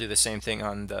 And then I'll do the same thing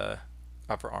on the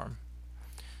upper arm.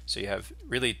 So you have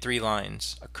really three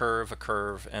lines: a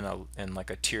curve, and like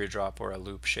a teardrop or a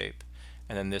loop shape.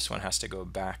 And then this one has to go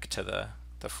back to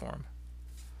the form.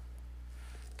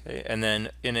 Okay, and then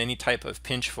in any type of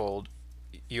pinch fold,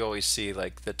 you always see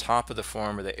like the top of the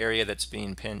form, or the area that's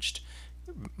being pinched,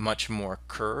 much more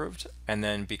curved, and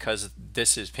then because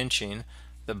this is pinching,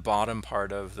 the bottom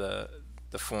part of the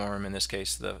form, in this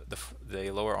case the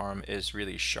lower arm, is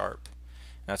really sharp.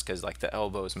 And that's because like the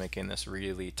elbow is making this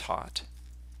really taut.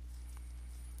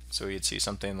 So you'd see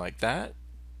something like that.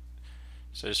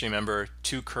 So just remember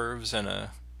two curves and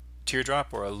a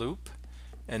teardrop or a loop.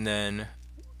 And then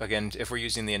again, if we're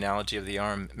using the analogy of the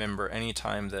arm, remember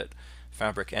anytime that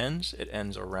fabric ends, it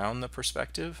ends around the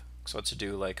perspective. So let's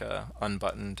do like a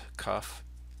unbuttoned cuff.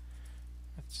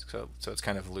 So it's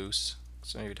kind of loose.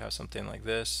 So maybe you'd have something like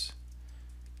this.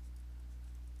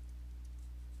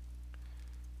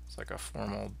 It's like a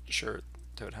formal shirt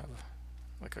that would have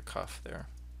like a cuff there.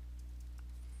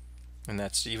 And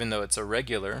that's, even though it's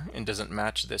irregular and doesn't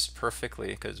match this perfectly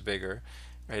because it's bigger,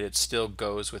 right, it still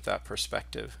goes with that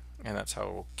perspective, and that's how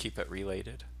we'll keep it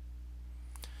related.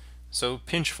 So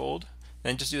pinch fold,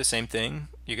 then just do the same thing.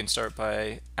 You can start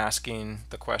by asking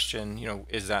the question,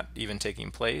 is that even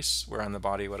taking place? Where on the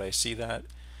body would I see that?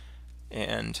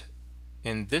 And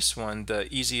in this one,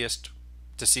 the easiest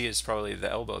to see is probably the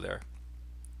elbow there.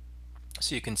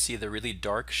 So you can see the really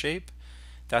dark shape.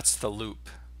 That's the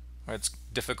loop. It's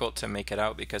difficult to make it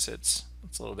out because it's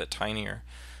a little bit tinier.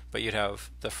 But you'd have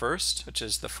the first, which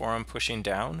is the forearm pushing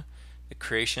down, the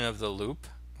creation of the loop,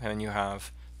 and then you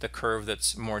have the curve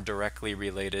that's more directly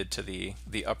related to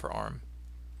the upper arm.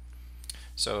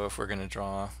 So if we're going to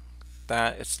draw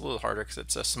that, it's a little harder because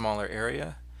it's a smaller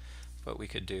area, but we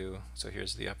could do, so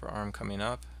here's the upper arm coming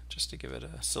up just to give it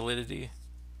a solidity.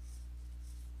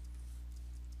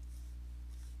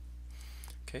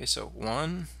 Okay, so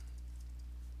one,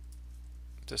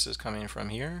 this is coming from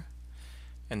here,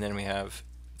 and then we have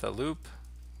the loop,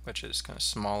 which is kind of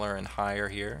smaller and higher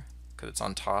here because it's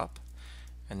on top,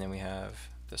 and then we have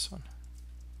this one.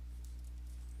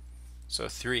 So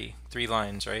three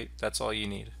lines, right? That's all you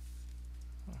need.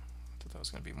 I thought that was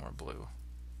going to be more blue.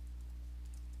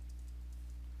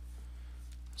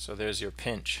 So there's your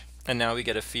pinch, and now we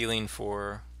get a feeling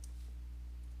for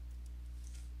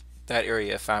that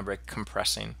area of fabric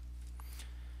compressing.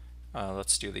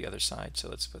 Let's do the other side. So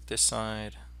let's put this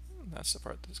side. That's the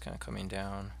part that's kind of coming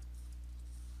down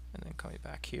and then coming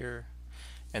back here.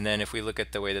 And then if we look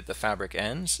at the way that the fabric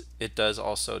ends, it does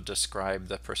also describe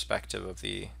the perspective of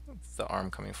the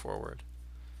arm coming forward.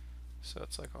 So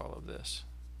it's like all of this.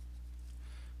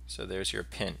 So there's your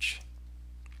pinch.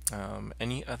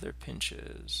 Any other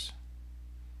pinches?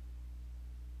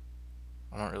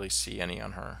 I don't really see any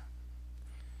on her.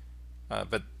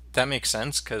 But that makes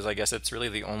sense because I guess it's really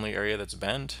the only area that's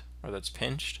bent or that's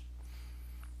pinched.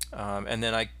 And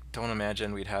then I don't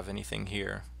imagine we'd have anything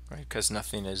here, right? Because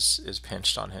nothing is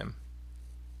pinched on him.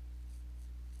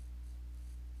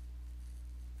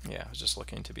 Yeah, I was just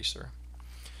looking to be sure.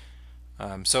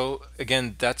 So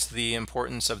again, that's the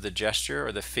importance of the gesture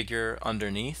or the figure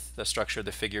underneath, the structure of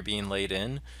the figure being laid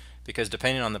in, because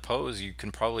depending on the pose, you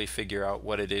can probably figure out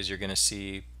what it is you're going to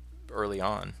see early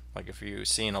on. Like if you're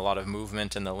seeing a lot of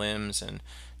movement in the limbs and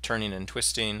turning and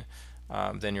twisting,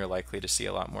 then you're likely to see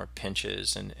a lot more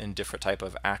pinches and different type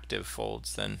of active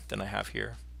folds than I have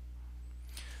here.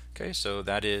 Okay, so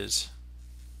that is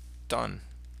done.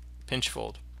 Pinch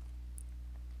fold.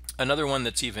 Another one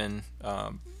that's even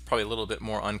probably a little bit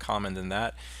more uncommon than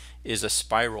that is a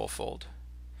spiral fold.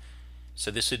 So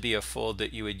this would be a fold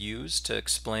that you would use to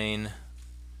explain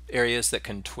areas that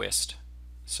can twist.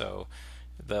 So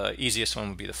the easiest one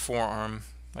would be the forearm,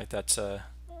 right? That's a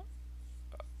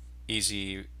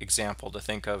easy example to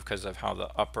think of because of how the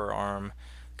upper arm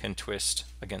can twist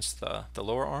against the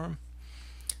lower arm.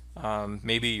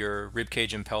 Maybe your rib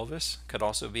cage and pelvis could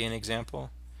also be an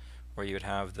example where you would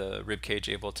have the rib cage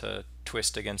able to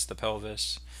twist against the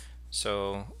pelvis.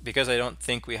 So because I don't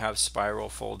think we have spiral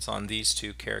folds on these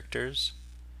two characters,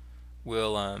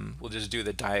 we'll just do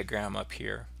the diagram up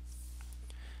here.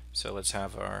 So let's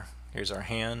have here's our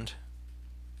hand.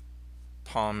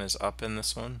 Palm is up in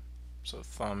this one. So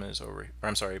thumb is over, or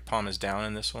I'm sorry, palm is down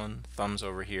in this one, thumb's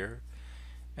over here.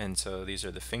 And so these are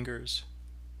the fingers.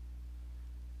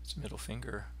 It's middle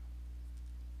finger,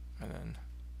 and then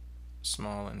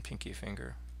small and pinky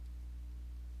finger.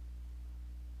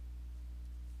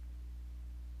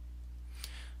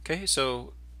 Okay,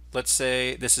 so let's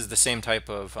say this is the same type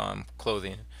of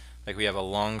clothing. Like we have a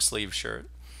long sleeve shirt,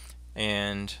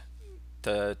 and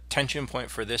the tension point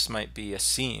for this might be a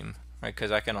seam, right? Because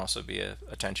that can also be a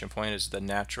tension point, is the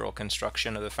natural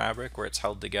construction of the fabric where it's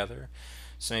held together.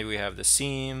 So maybe we have the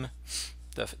seam,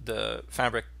 the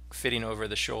fabric fitting over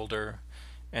the shoulder,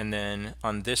 and then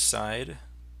on this side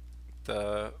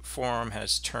the forearm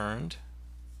has turned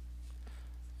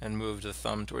and moved the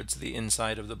thumb towards the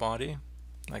inside of the body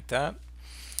like that.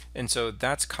 And so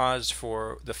that's caused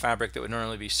for the fabric that would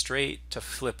normally be straight to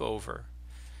flip over.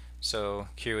 So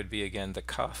here would be again the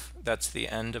cuff, that's the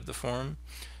end of the form.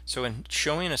 So in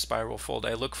showing a spiral fold,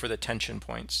 I look for the tension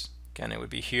points. Again, it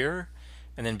would be here,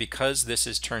 and then because this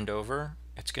is turned over,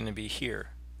 it's going to be here.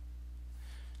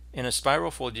 In a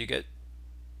spiral fold, you get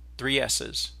 3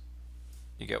 S's.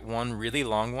 You get one really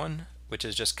long one, which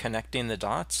is just connecting the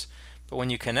dots. But when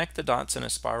you connect the dots in a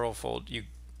spiral fold,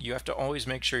 you have to always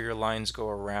make sure your lines go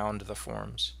around the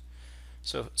forms.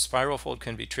 So spiral fold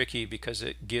can be tricky because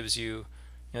it gives you,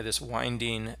 this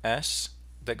winding S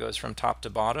that goes from top to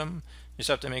bottom. You just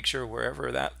have to make sure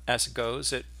wherever that S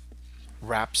goes, it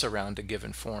wraps around a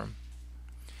given form.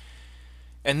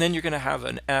 And then you're going to have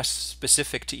an S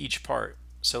specific to each part.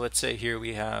 So let's say here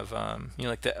we have,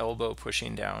 like the elbow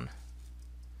pushing down.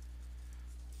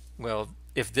 Well,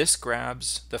 if this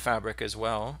grabs the fabric as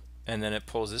well, and then it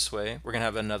pulls this way, we're going to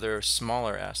have another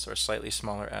smaller S, or slightly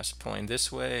smaller S, pulling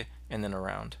this way and then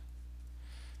around.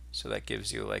 So that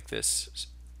gives you like this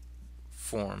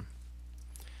form.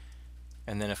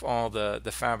 And then if all the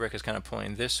fabric is kind of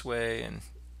pulling this way, and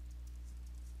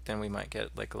then we might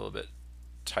get like a little bit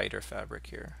tighter fabric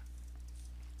here.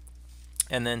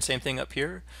 And then same thing up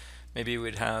here. Maybe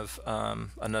we'd have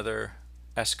another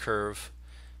S curve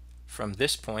from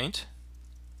this point,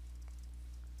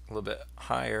 a little bit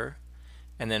higher,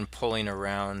 and then pulling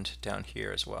around down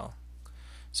here as well.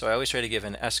 So I always try to give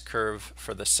an S curve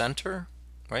for the center,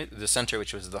 right? The center,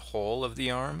 which was the whole of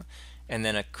the arm, and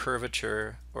then a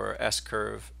curvature or S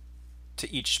curve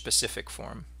to each specific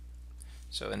form.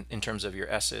 So in terms of your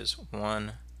S's,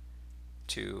 1,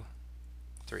 2,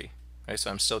 3. Right? So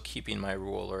I'm still keeping my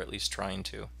rule, or at least trying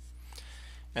to.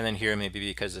 And then here, maybe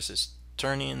because this is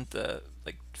turning, the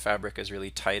fabric is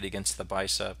really tight against the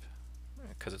bicep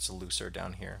because it's looser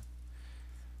down here.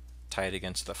 Tight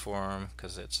against the forearm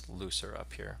because it's looser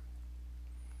up here.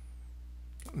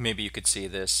 Maybe you could see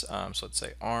this, so let's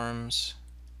say arms,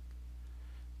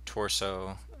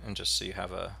 torso, and just so you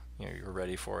have a, you're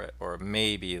ready for it, or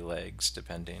maybe legs,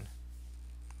 depending.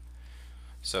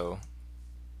 So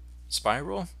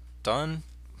spiral, done.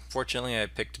 Fortunately, I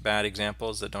picked bad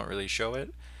examples that don't really show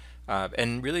it.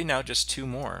 And really now just 2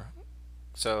 more.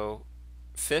 So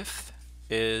 5th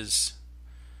is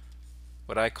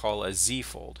what I call a Z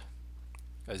fold.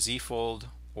 A Z fold,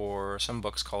 or some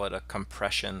books call it a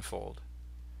compression fold.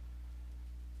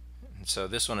 And so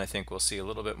this one I think we'll see a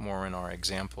little bit more in our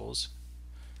examples.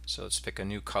 So let's pick a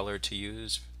new color to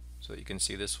use so that you can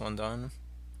see this one done.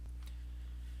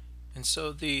 And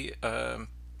so the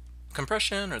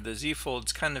compression, or the Z fold,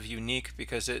 is kind of unique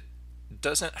because it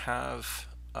doesn't have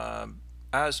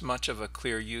as much of a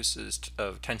clear use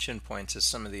of tension points as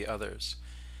some of the others.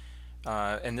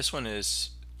 And this one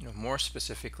is more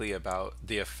specifically about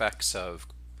the effects of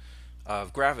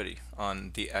gravity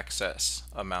on the excess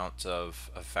amount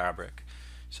of fabric.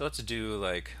 So let's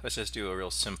just do a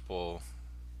real simple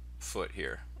foot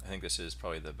here. I think this is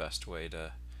probably the best way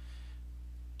to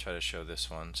try to show this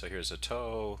one. So here's a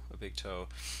toe, a big toe,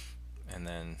 and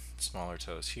then smaller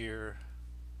toes here.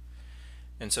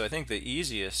 And so I think the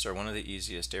easiest, or one of the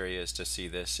easiest areas to see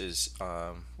this is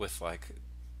with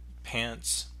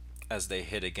pants as they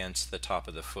hit against the top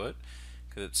of the foot,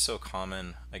 because it's so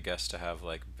common, I guess, to have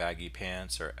baggy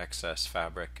pants or excess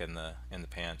fabric in the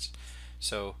pants.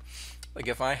 So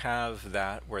if I have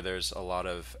that where there's a lot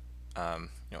of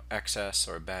excess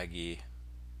or baggy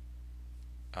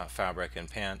fabric in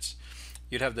pants,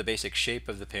 you'd have the basic shape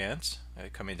of the pants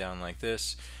coming down like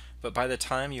this. But by the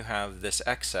time you have this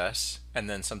excess and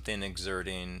then something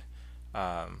exerting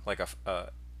like a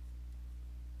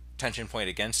tension point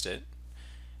against it,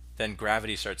 then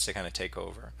gravity starts to kind of take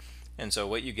over. And so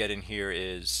what you get in here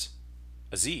is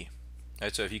a Z.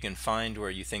 Right? So if you can find where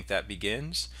you think that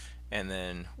begins and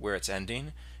then where it's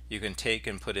ending, you can take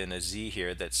and put in a Z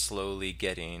here that's slowly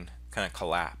getting kind of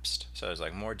collapsed. So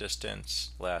there's more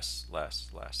distance, less, less,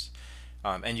 less.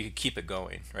 And you could keep it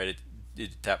going, right? At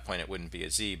that point it wouldn't be a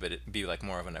Z, but it'd be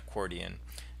more of an accordion,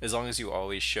 as long as you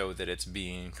always show that it's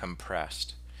being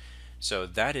compressed. So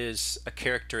that is a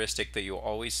characteristic that you'll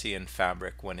always see in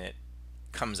fabric when it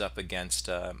comes up against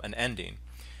an ending.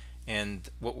 And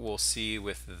what we'll see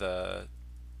with the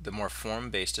more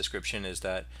form-based description is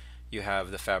that you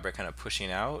have the fabric kind of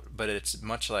pushing out, but it's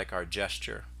much like our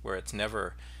gesture, where it's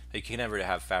never, you can never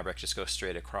have fabric just go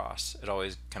straight across. It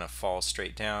always kind of falls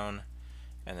straight down,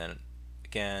 and then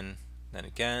again,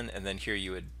 and then here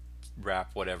you would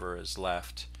wrap whatever is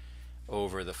left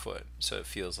over the foot. So it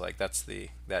feels like that's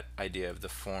that idea of the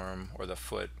form or the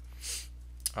foot,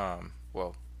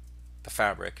 well, the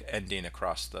fabric ending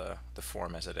across the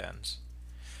form as it ends.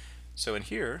 So in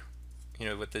here,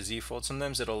 with the Z-fold,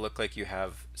 sometimes it'll look like you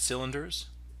have cylinders.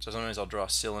 So sometimes I'll draw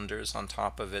cylinders on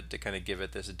top of it to kind of give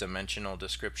it this dimensional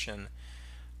description.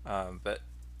 But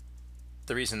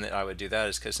the reason that I would do that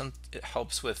is because it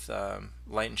helps with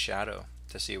light and shadow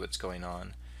to see what's going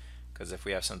on. Because if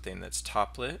we have something that's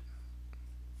top lit,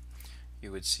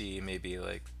 you would see maybe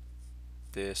like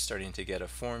this starting to get a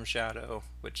form shadow,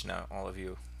 which now all of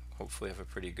you hopefully have a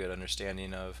pretty good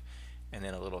understanding of, and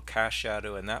then a little cast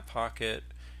shadow in that pocket.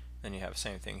 Then you have the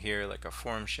same thing here, like a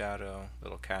form shadow,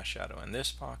 little cast shadow in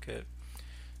this pocket,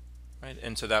 right?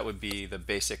 And so that would be the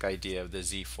basic idea of the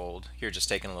Z-fold. Here, just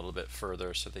taken a little bit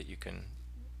further so that you can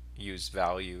use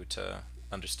value to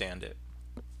understand it.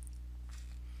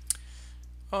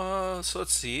 So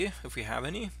let's see if we have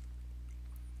any.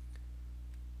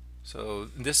 So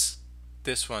this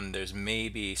one, there's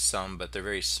maybe some, but they're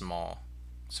very small.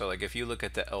 So like if you look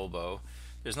at the elbow,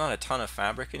 there's not a ton of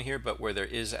fabric in here, but where there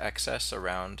is excess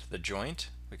around the joint,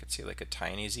 we could see like a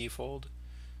tiny Z-fold.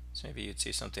 So maybe you'd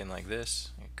see something like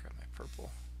this. Let me grab my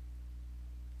purple.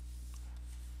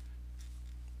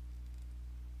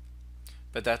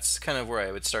 But that's kind of where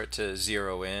I would start to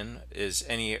zero in, is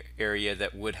any area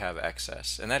that would have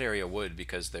excess. And that area would,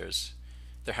 because there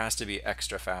has to be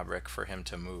extra fabric for him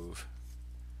to move.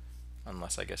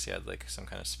 Unless I guess he had like some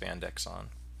kind of spandex on.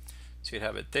 So you'd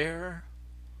have it there.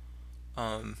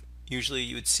 Usually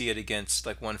you would see it against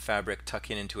like one fabric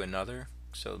tucking into another,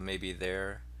 so maybe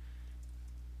there,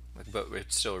 but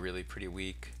it's still really pretty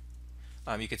weak.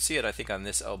 You could see it, I think, on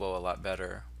this elbow a lot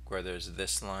better, where there's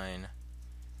this line,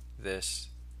 this,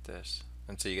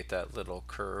 and so you get that little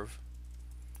curve.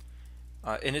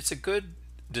 And it's a good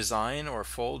design or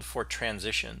fold for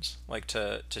transitions, like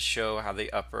to show how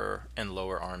the upper and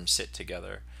lower arms sit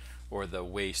together, or the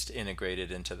waist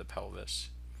integrated into the pelvis.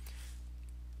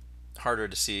 Harder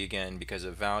to see again because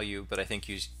of value, but I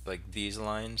think like these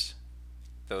lines,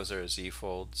 those are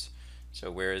Z-folds.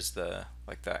 So where is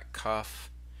like that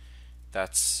cuff,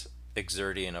 that's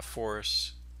exerting a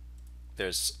force.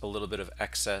 There's a little bit of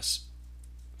excess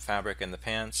fabric in the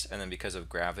pants, and then because of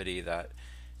gravity that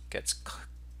gets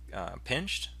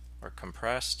pinched or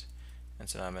compressed. And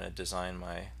so now I'm going to design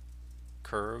my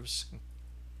curves,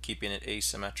 keeping it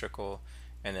asymmetrical,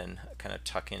 and then kind of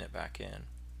tucking it back in.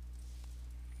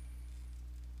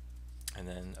 And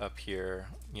then up here,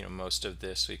 most of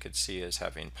this we could see as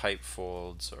having pipe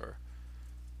folds or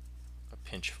a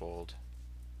pinch fold.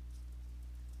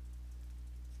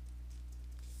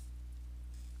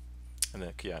 And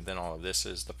then, then all of this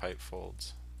is the pipe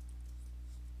folds.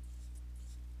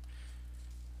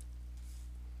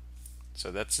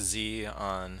 So that's Z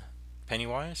on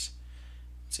Pennywise.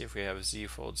 Let's see if we have Z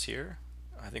folds here.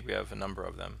 I think we have a number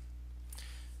of them.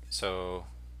 So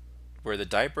where the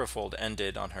diaper fold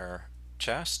ended on her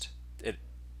chest, it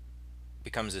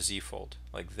becomes a Z-fold,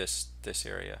 like this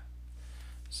area.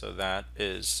 So that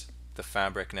is the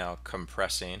fabric now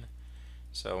compressing.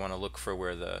 So I want to look for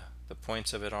where the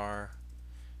points of it are,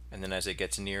 and then as it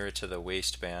gets nearer to the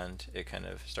waistband, it kind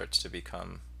of starts to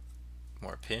become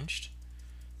more pinched.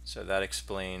 So that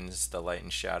explains the light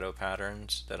and shadow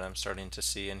patterns that I'm starting to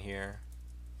see in here.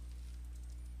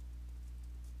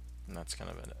 And that's kind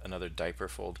of another diaper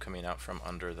fold coming out from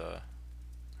under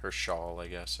her shawl, I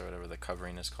guess, or whatever the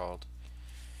covering is called.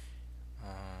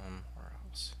 Where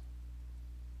else?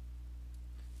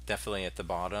 Definitely at the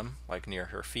bottom, like near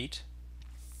her feet.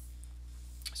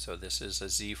 So this is a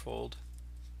Z-fold.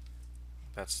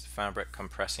 That's the fabric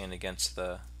compressing against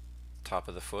the top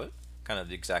of the foot, kind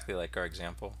of exactly like our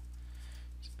example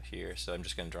here. So I'm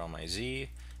just going to draw my Z,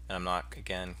 and I'm not,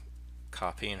 again,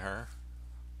 copying her.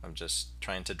 I'm just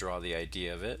trying to draw the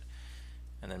idea of it,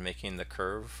 and then making the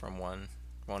curve from one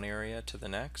area to the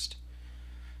next.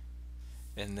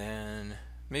 And then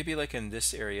maybe like in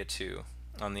this area too,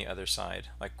 on the other side,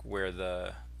 like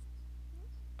where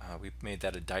we made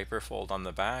that a diaper fold on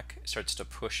the back, it starts to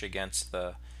push against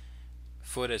the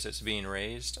foot as it's being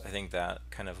raised. I think that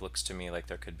kind of looks to me like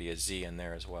there could be a Z in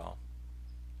there as well.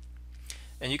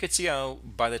 And you could see how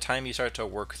by the time you start to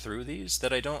work through these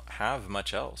that I don't have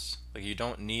much else. Like you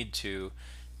don't need to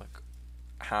like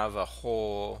have a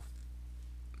whole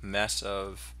mess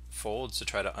of folds to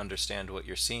try to understand what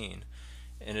you're seeing.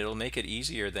 And it'll make it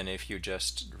easier than if you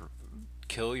just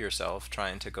kill yourself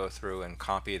trying to go through and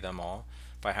copy them all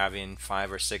by having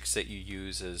 5 or 6 that you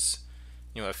use as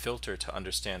a filter to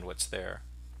understand what's there.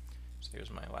 So here's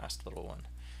my last little one.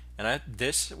 And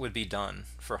this would be done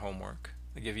for homework.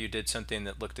 Like if you did something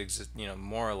that looked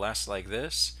more or less like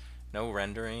this, no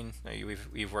rendering,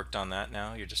 we've worked on that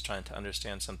now, you're just trying to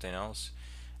understand something else,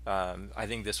 I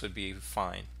think this would be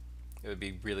fine. It would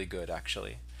be really good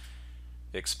actually.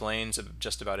 It explains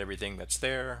just about everything that's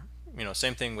there.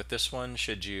 Same thing with this one,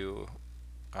 should you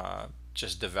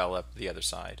just develop the other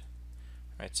side,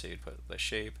 right? So you'd put the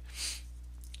shape,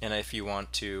 and if you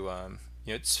want to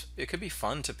it could be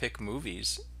fun to pick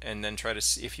movies and then try to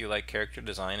see if you like character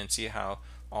design and see how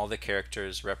all the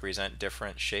characters represent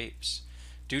different shapes.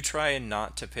 Do try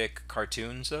not to pick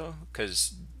cartoons though,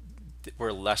 because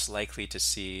we're less likely to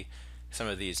see some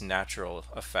of these natural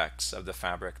effects of the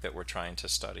fabric that we're trying to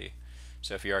study.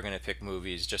 So if you are going to pick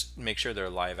movies, just make sure they're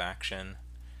live action.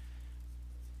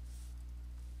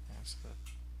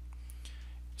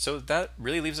 So that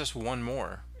really leaves us one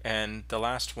more, and the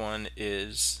last one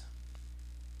is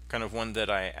kind of one that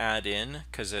I add in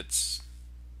because it's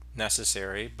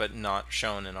necessary but not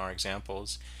shown in our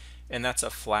examples, and that's a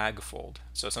flag fold.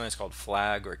 So something's called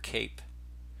flag or cape.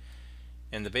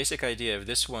 And the basic idea of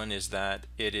this one is that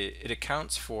it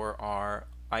accounts for our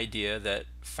idea that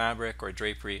fabric or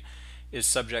drapery is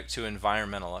subject to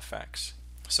environmental effects.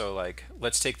 So like,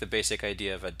 let's take the basic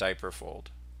idea of a diaper fold.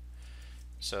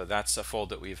 So that's a fold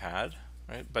that we've had,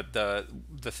 right? But the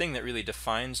thing that really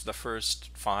defines the first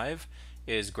 5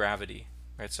 is gravity,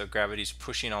 right? So gravity's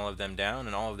pushing all of them down,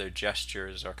 and all of their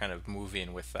gestures are kind of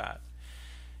moving with that.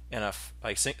 And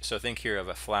so think here of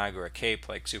a flag or a cape,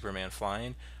 like Superman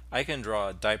flying. I can draw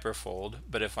a diaper fold,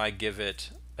 but if I give it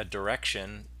a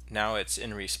direction, now it's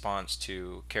in response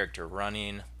to character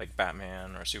running, like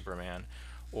Batman or Superman,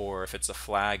 or if it's a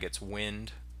flag, it's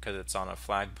wind because it's on a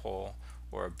flagpole,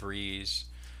 or a breeze.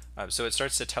 So it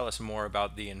starts to tell us more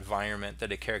about the environment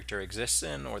that a character exists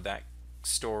in, or that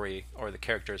story, or the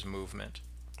character's movement.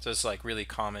 So it's like really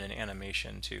common in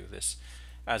animation too, this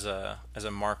as a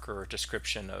marker or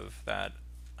description of that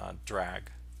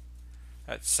drag,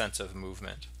 that sense of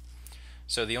movement.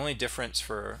 So the only difference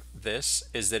for this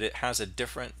is that it has a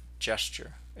different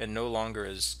gesture. It no longer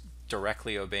is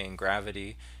directly obeying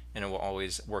gravity, and it will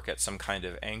always work at some kind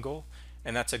of angle.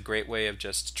 And that's a great way of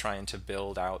just trying to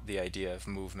build out the idea of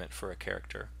movement for a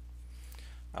character.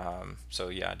 So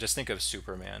yeah, just think of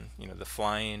Superman. The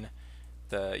flying,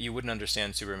 you wouldn't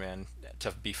understand Superman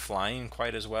to be flying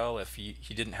quite as well if he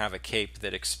didn't have a cape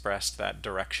that expressed that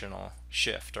directional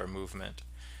shift or movement.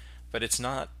 But it's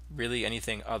not really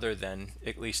anything other than,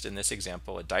 at least in this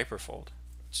example, a diaper fold.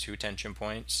 2 tension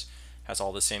points, has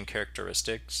all the same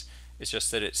characteristics. It's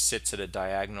just that it sits at a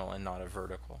diagonal and not a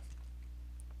vertical.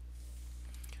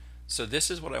 So this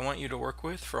is what I want you to work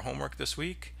with for homework this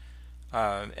week.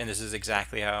 And this is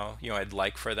exactly how I'd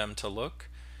like for them to look.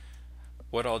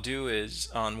 What I'll do is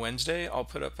on Wednesday, I'll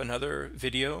put up another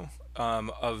video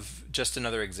of just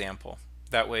another example.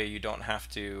 That way you don't have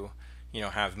to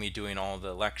have me doing all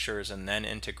the lectures and then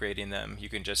integrating them. You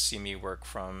can just see me work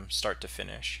from start to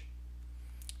finish.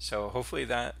 So hopefully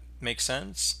that makes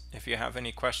sense. If you have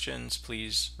any questions,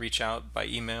 please reach out by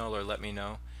email or let me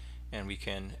know, and we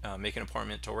can make an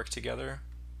appointment to work together,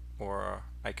 or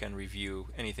I can review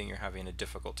anything you're having a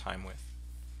difficult time with.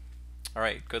 All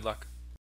right, good luck.